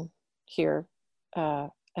entertaining here. I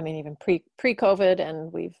mean, even pre-COVID,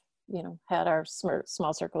 and we've, had our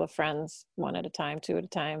small circle of friends, one at a time, two at a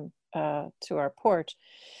time, to our porch.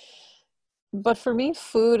 But for me,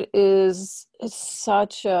 food is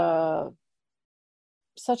such an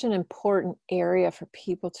important area for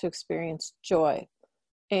people to experience joy.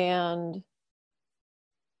 And,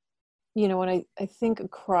 when I think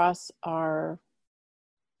across our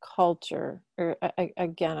culture, or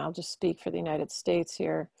again, I'll just speak for the United States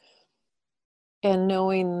here, and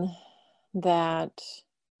knowing that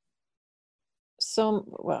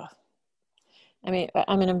I mean,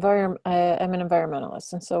 I'm an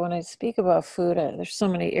environmentalist, and so when I speak about food, there's so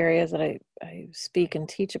many areas that I speak and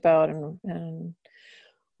teach about, and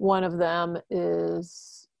one of them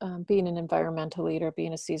is being an environmental eater,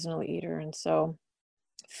 being a seasonal eater, and so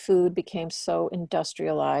food became so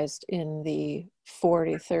industrialized in the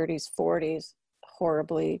 40s, 30s, 40s,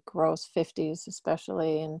 horribly gross 50s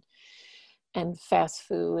especially, and fast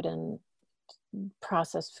food and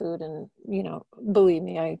processed food. And, believe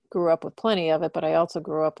me, I grew up with plenty of it, but I also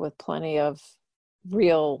grew up with plenty of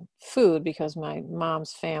real food because my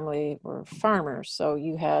mom's family were farmers. So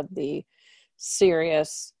you had the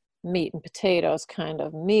serious meat and potatoes kind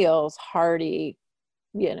of meals, hearty,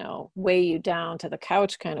 weigh you down to the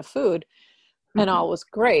couch kind of food. And all was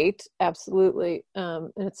great, absolutely. And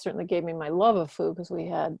it certainly gave me my love of food because we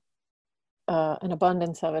had an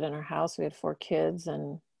abundance of it in our house. We had 4 kids,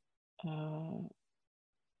 and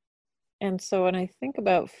so when I think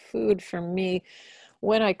about food, for me,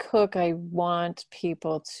 when I cook, I want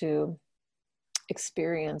people to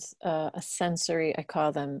experience a sensory, I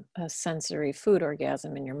call them a sensory food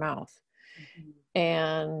orgasm in your mouth. Mm-hmm.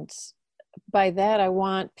 And by that, I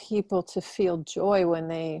want people to feel joy when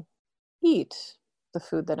they eat the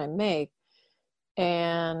food that I make.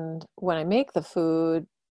 And when I make the food,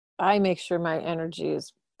 I make sure my energy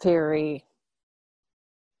is very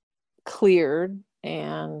cleared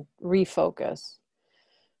and refocus,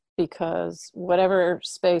 because whatever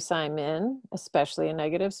space I'm in, especially a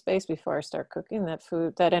negative space, before I start cooking,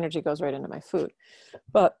 that energy goes right into my food.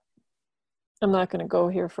 But I'm not going to go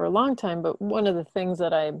here for a long time, but one of the things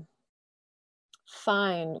that I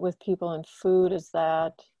find with people in food is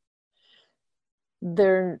that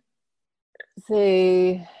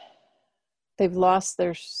they've lost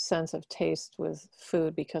their sense of taste with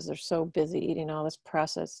food because they're so busy eating all this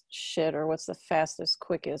processed shit, or what's the fastest,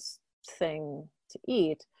 quickest thing to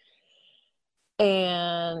eat.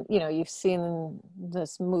 And, you've seen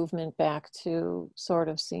this movement back to sort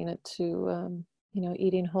of seeing it to,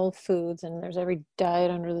 eating whole foods, and there's every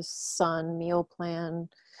diet under the sun, meal plan.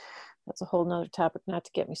 That's a whole nother topic not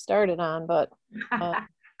to get me started on, but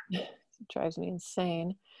it drives me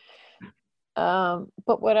insane.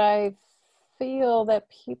 But what I feel that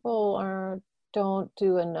people don't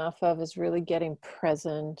do enough of is really getting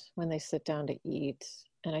present when they sit down to eat.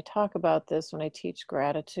 And I talk about this when I teach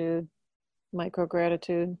gratitude, micro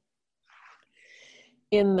gratitude,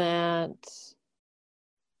 in that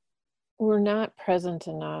we're not present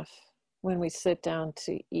enough when we sit down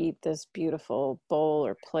to eat this beautiful bowl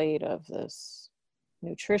or plate of this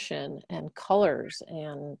nutrition and colors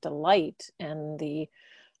and delight and the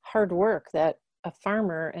hard work that a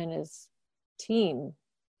farmer and his team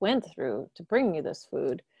went through to bring you this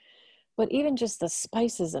food. But even just the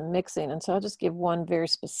spices and mixing. And so I'll just give one very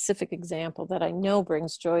specific example that I know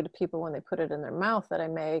brings joy to people when they put it in their mouth, that I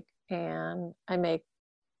make. And I make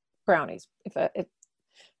brownies. If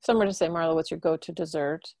someone were to say, Marla, what's your go-to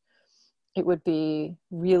dessert? It would be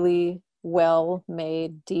really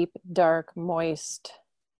well-made, deep, dark, moist,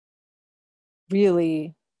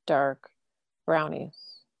 really dark brownies.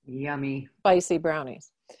 Yummy. Spicy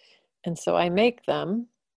brownies. And so I make them,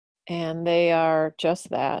 and they are just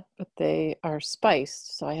that, but they are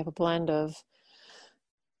spiced. So I have a blend of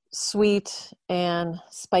sweet and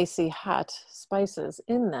spicy hot spices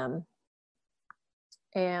in them.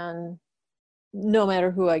 And no matter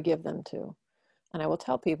who I give them to. And I will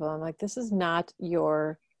tell people, I'm like, this is not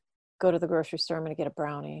your go to the grocery store, I'm going to get a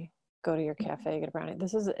brownie. Go to your cafe, get a brownie.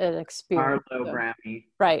 This is an experience. Marlo brownie.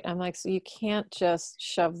 Right. I'm like, so you can't just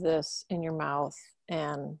shove this in your mouth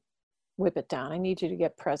and whip it down. I need you to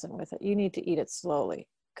get present with it. You need to eat it slowly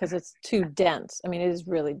because it's too dense. I mean, it is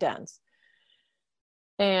really dense.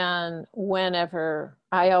 And whenever,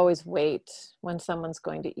 I always wait when someone's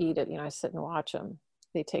going to eat it, I sit and watch them.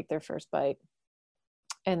 They take their first bite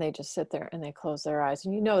and they just sit there and they close their eyes.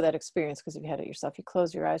 And that experience because you've had it yourself. You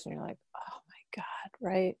close your eyes and you're like, oh my God,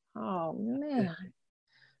 right? Oh man,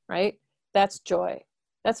 right? That's joy.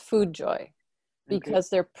 That's food joy. Because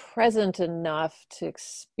they're present enough to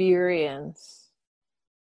experience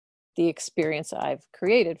the experience I've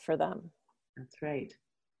created for them. That's right.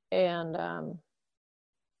 And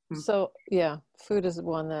so, yeah, food is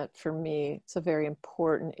one that for me, it's a very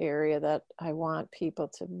important area that I want people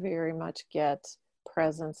to very much get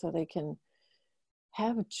present so they can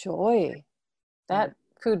have joy. That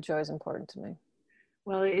food joy is important to me.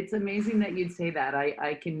 Well, it's amazing that you'd say that.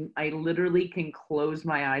 I literally can close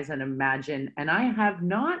my eyes and imagine, and I have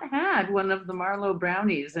not had one of the Marlowe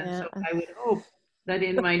brownies. And so Yeah. I would hope that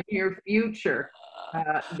in my near future,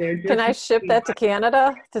 they're Can just, I ship that to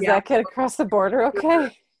Canada? Does yeah, that get across the border sure.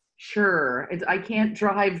 okay? Sure. I can't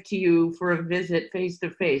drive to you for a visit face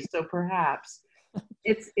to face, so perhaps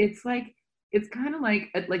it's like it's kind of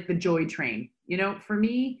like the joy train. You know, for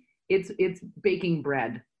me, it's baking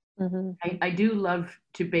bread. Mm-hmm. I do love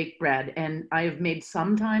to bake bread, and I have made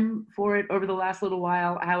some time for it over the last little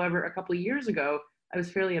while. However, a couple of years ago, I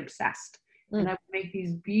was fairly obsessed, and I would make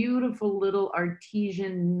these beautiful little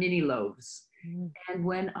artesian mini loaves. Mm-hmm. And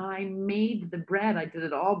when I made the bread, I did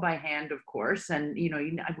it all by hand, of course. And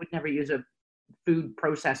I would never use a food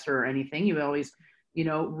processor or anything. You always,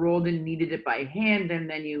 rolled and kneaded it by hand, and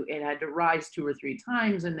then it had to rise 2 or 3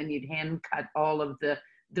 times, and then you'd hand cut all of the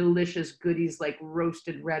delicious goodies like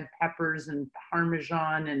roasted red peppers and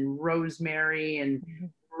parmesan and rosemary and Mm-hmm.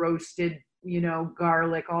 roasted,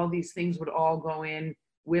 garlic. All these things would all go in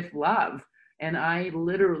with love. And I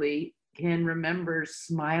literally can remember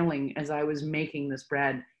smiling as I was making this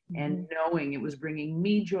bread and knowing it was bringing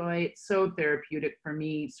me joy. It's so therapeutic for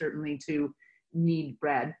me, certainly, to knead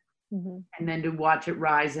bread Mm-hmm. and then to watch it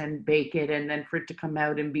rise and bake it, and then for it to come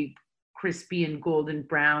out and be crispy and golden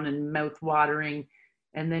brown and mouth watering,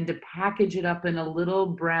 and then to package it up in a little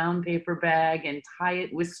brown paper bag and tie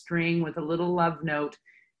it with string with a little love note,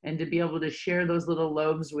 and to be able to share those little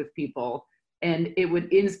loaves with people. And it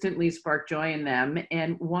would instantly spark joy in them.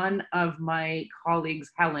 And one of my colleagues,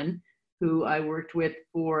 Helen, who I worked with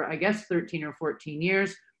for, I guess, 13 or 14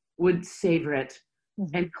 years, would savor it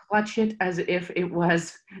and clutch it as if it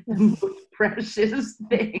was the most precious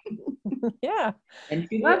thing. Yeah. And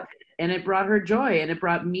she loved it. And it brought her joy, and it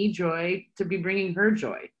brought me joy to be bringing her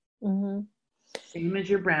joy. Mm-hmm. Same as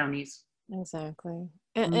your brownies. Exactly.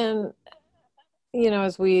 And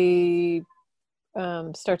as we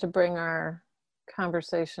start to bring our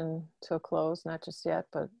conversation to a close, not just yet,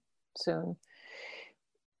 but soon,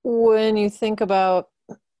 when you think about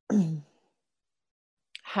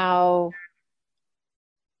how,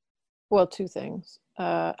 well, two things.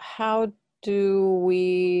 How do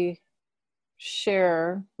we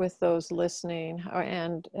share with those listening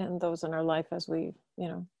and those in our life as we,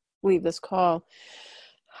 leave this call?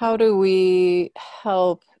 How do we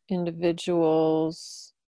help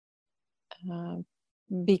individuals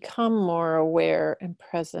become more aware and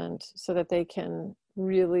present so that they can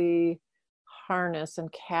really harness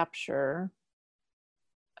and capture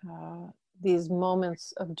these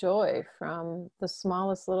moments of joy, from the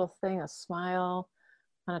smallest little thing, a smile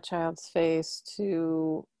on a child's face,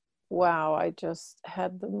 to, wow, I just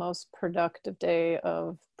had the most productive day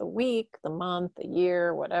of the week, the month, the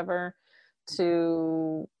year, whatever,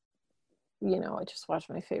 to, I just watched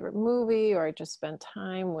my favorite movie, or I just spent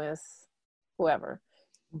time with whoever.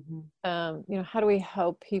 How do we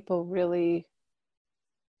help people really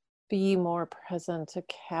be more present to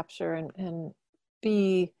capture and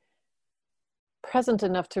be present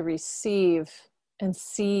enough to receive and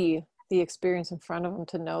see the experience in front of them,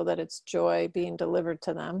 to know that it's joy being delivered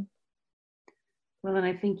to them? Well, and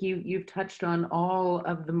I think you've touched on all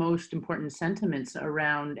of the most important sentiments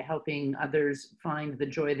around helping others find the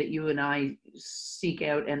joy that you and I seek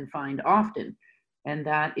out and find often. And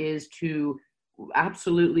that is to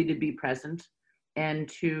absolutely to be present and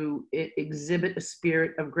to exhibit a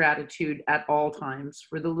spirit of gratitude at all times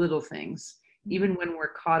for the little things, even when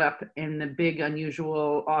we're caught up in the big,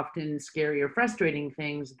 unusual, often scary or frustrating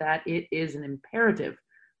things. That it is an imperative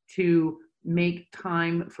to make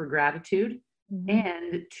time for gratitude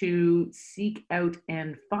and to seek out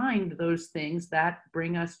and find those things that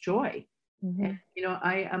bring us joy. And,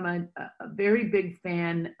 I am a very big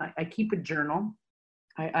fan. I keep a journal.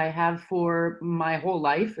 I have for my whole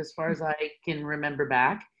life, as far as I can remember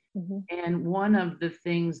back. And one of the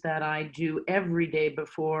things that I do every day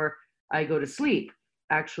before I go to sleep,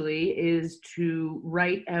 actually, is to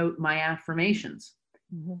write out my affirmations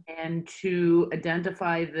and to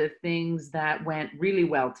identify the things that went really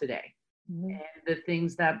well today and the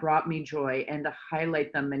things that brought me joy, and to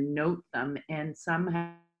highlight them and note them, and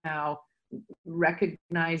somehow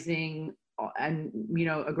recognizing and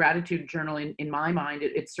a gratitude journal in my mind,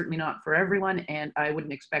 it's certainly not for everyone, and I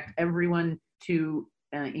wouldn't expect everyone to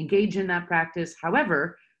engage in that practice.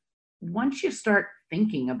 However, once you start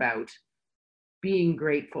thinking about being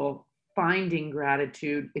grateful, finding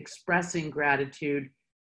gratitude, expressing gratitude,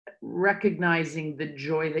 recognizing the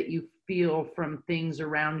joy that you feel from things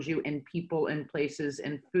around you and people and places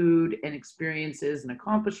and food and experiences and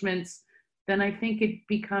accomplishments, then I think it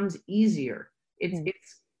becomes easier.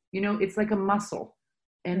 It's like a muscle.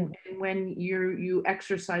 And when you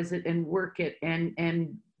exercise it and work it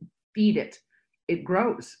and feed it, it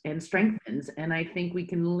grows and strengthens. And I think we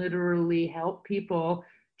can literally help people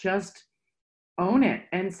just own it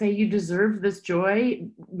and say, you deserve this joy.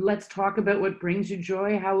 Let's talk about what brings you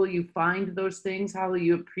joy. How will you find those things? How will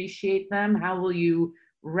you appreciate them? How will you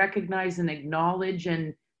recognize and acknowledge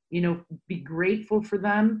and, be grateful for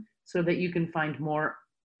them so that you can find more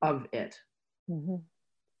of it? Mm-hmm.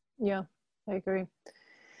 Yeah, I agree.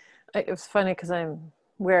 It was funny because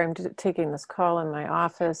where I'm taking this call in my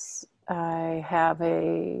office, I have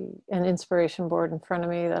an inspiration board in front of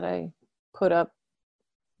me that I put up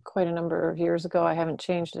quite a number of years ago. I haven't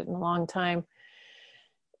changed it in a long time.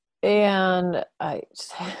 And I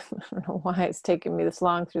don't know why it's taken me this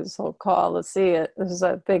long through this whole call to see it. There's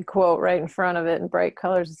a big quote right in front of it in bright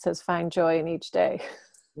colors. It says, "Find joy in each day."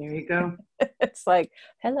 There you go. It's like,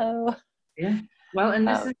 hello. Yeah. Well, and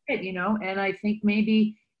this is it, and I think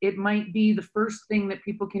maybe it might be the first thing that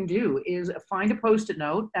people can do is find a Post-it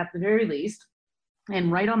note at the very least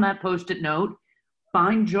and write on that Post-it note,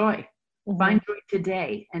 find joy. Mm-hmm. Find joy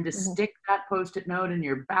today, and to stick that Post-it note in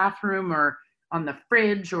your bathroom or on the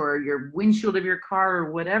fridge or your windshield of your car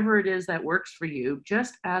or whatever it is that works for you,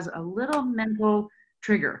 just as a little mental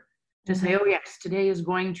trigger to say, oh yes, today is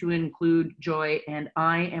going to include joy and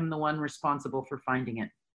I am the one responsible for finding it.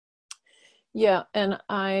 Yeah, and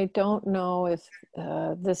I don't know if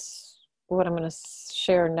what I'm going to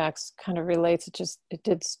share next kind of relates. It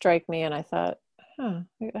did strike me, and I thought, I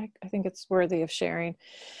think it's worthy of sharing.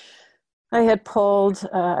 I had pulled,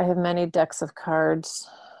 I have many decks of cards,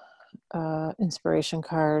 inspiration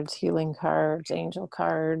cards, healing cards, angel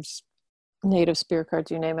cards, native spirit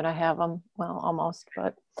cards, you name it, I have them. Well, almost,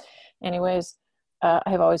 but anyways, I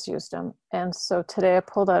have always used them. And so today I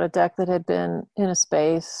pulled out a deck that had been in a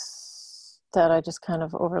space that I just kind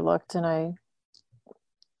of overlooked, and I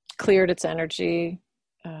cleared its energy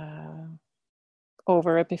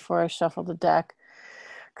over it before I shuffled the deck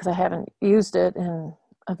because I haven't used it in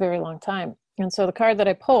a very long time. And so the card that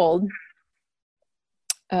I pulled,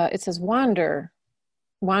 it says wander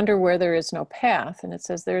where there is no path. And it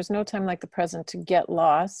says there is no time like the present to get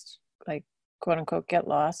lost, like quote unquote get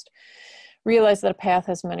lost. Realize that a path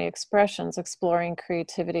has many expressions: exploring,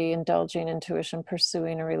 creativity, indulging, intuition,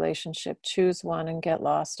 pursuing a relationship. Choose one and get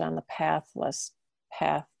lost on the pathless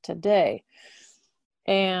path today.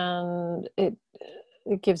 And it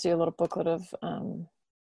gives you a little booklet of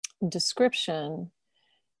description.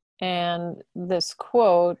 And this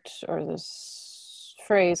quote or this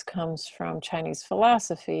phrase comes from Chinese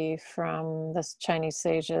philosophy, from the Chinese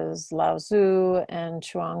sages Lao Tzu and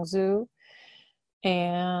Chuang-Tzu.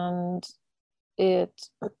 And it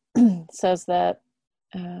says that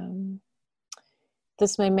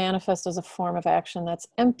this may manifest as a form of action that's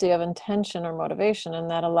empty of intention or motivation, and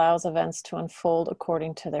that allows events to unfold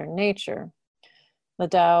according to their nature. The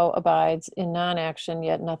Tao abides in non-action,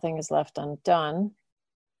 yet nothing is left undone.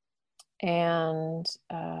 And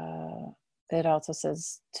it also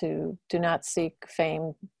says to do not seek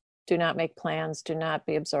fame, do not make plans, do not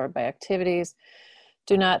be absorbed by activities,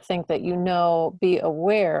 do not think that you know, be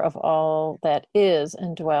aware of all that is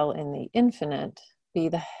and dwell in the infinite.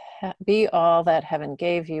 Be all that heaven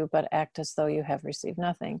gave you, but act as though you have received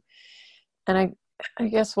nothing. And I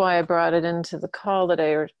guess why I brought it into the call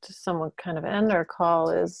today, or to somewhat kind of end our call,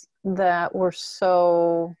 is that we're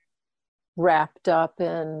so wrapped up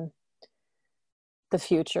in the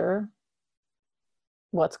future,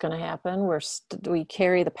 what's going to happen. We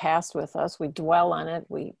carry the past with us. We dwell on it.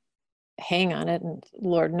 We hang on it. And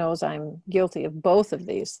Lord knows I'm guilty of both of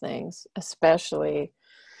these things, especially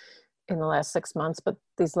in the last 6 months. But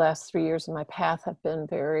these last 3 years of my path have been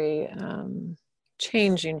very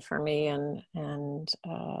changing for me, and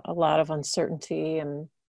a lot of uncertainty and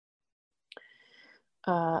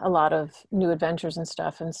a lot of new adventures and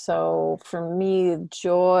stuff. And so for me,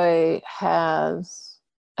 joy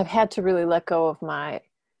I've had to really let go of my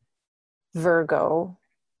Virgo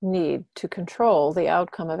need to control the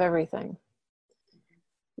outcome of everything,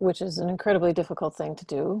 which is an incredibly difficult thing to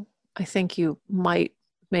do. I think you might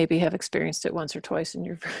maybe have experienced it once or twice in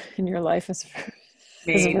your life as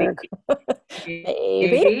a Virgo.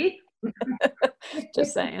 Maybe.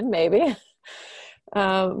 Just saying, maybe.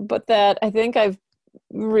 But that I think I've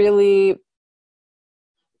really,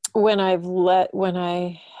 when I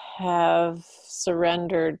have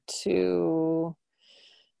surrendered to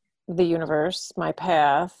the universe, my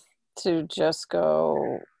path, to just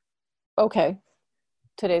go, okay,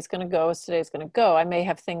 today's going to go as today's going to go. I may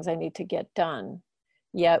have things I need to get done.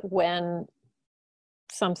 Yet when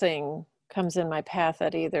something comes in my path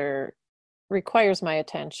that either requires my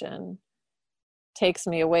attention, takes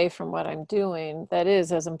me away from what I'm doing that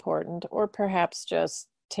is as important, or perhaps just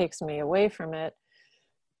takes me away from it,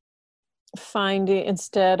 finding,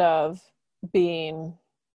 instead of being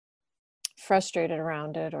frustrated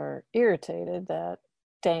around it or irritated that,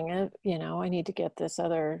 dang it, you know, I need to get this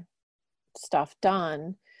other stuff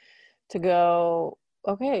done, to go,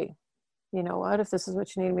 okay, you know what, if this is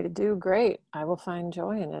what you need me to do, great, I will find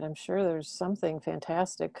joy in it. I'm sure there's something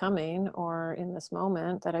fantastic coming, or in this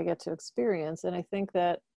moment, that I get to experience. And I think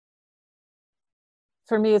that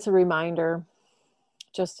for me, it's a reminder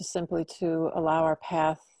just to simply to allow our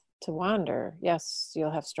path to wander. Yes,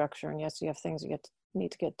 you'll have structure, and yes, you have things you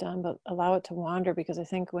need to get done, but allow it to wander, because I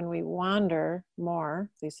think when we wander more,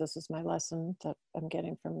 at least this is my lesson that I'm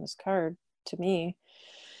getting from this card to me,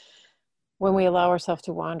 when we allow ourselves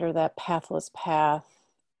to wander that pathless path,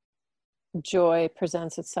 joy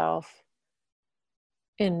presents itself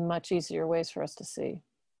in much easier ways for us to see.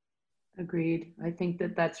 Agreed. I think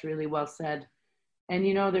that that's really well said. And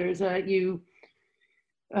you know, there's I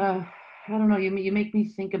don't know, you make me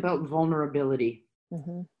think about vulnerability,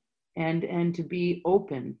 Mm-hmm. and to be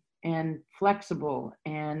open and flexible,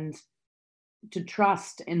 and to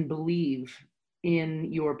trust and believe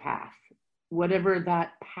in your path, whatever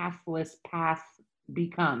that pathless path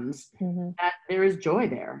becomes. Mm-hmm. That there is joy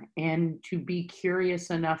there, and to be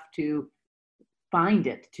curious enough to find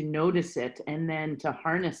it, to notice it, and then to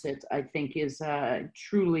harness it, I think is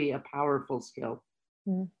truly a powerful skill.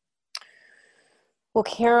 Mm-hmm. Well,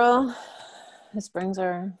 Carol, this brings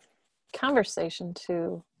our conversation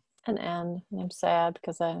to an end. And I'm sad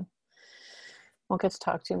because I won't get to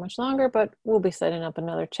talk to you much longer, but we'll be setting up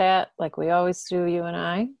another chat like we always do, you and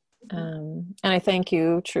I. And I thank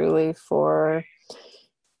you truly for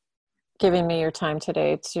giving me your time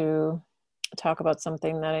today to talk about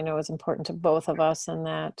something that I know is important to both of us and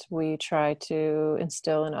that we try to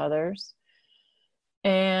instill in others.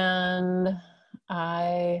 And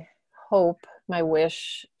I hope, my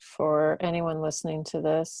wish for anyone listening to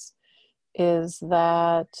this is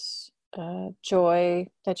that joy,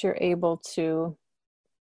 that you're able to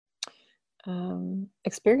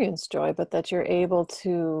experience joy, but that you're able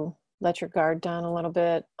to let your guard down a little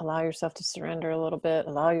bit, allow yourself to surrender a little bit,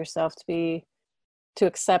 allow yourself to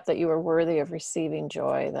accept that you are worthy of receiving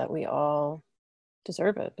joy, that we all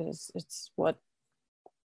deserve it. It's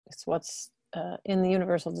what's in the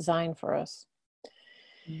universal design for us.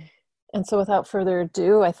 Mm. And so without further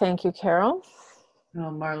ado, I thank you, Carol.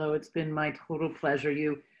 Oh, Marlo, it's been my total pleasure.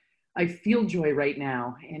 I feel joy right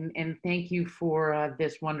now, and thank you for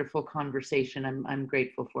this wonderful conversation. I'm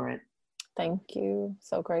grateful for it. Thank you.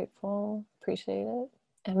 So grateful. Appreciate it.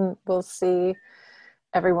 And we'll see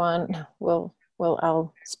everyone.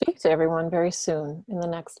 I'll speak to everyone very soon in the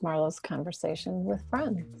next Marlo's Conversation with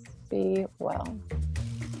Friends. Be well.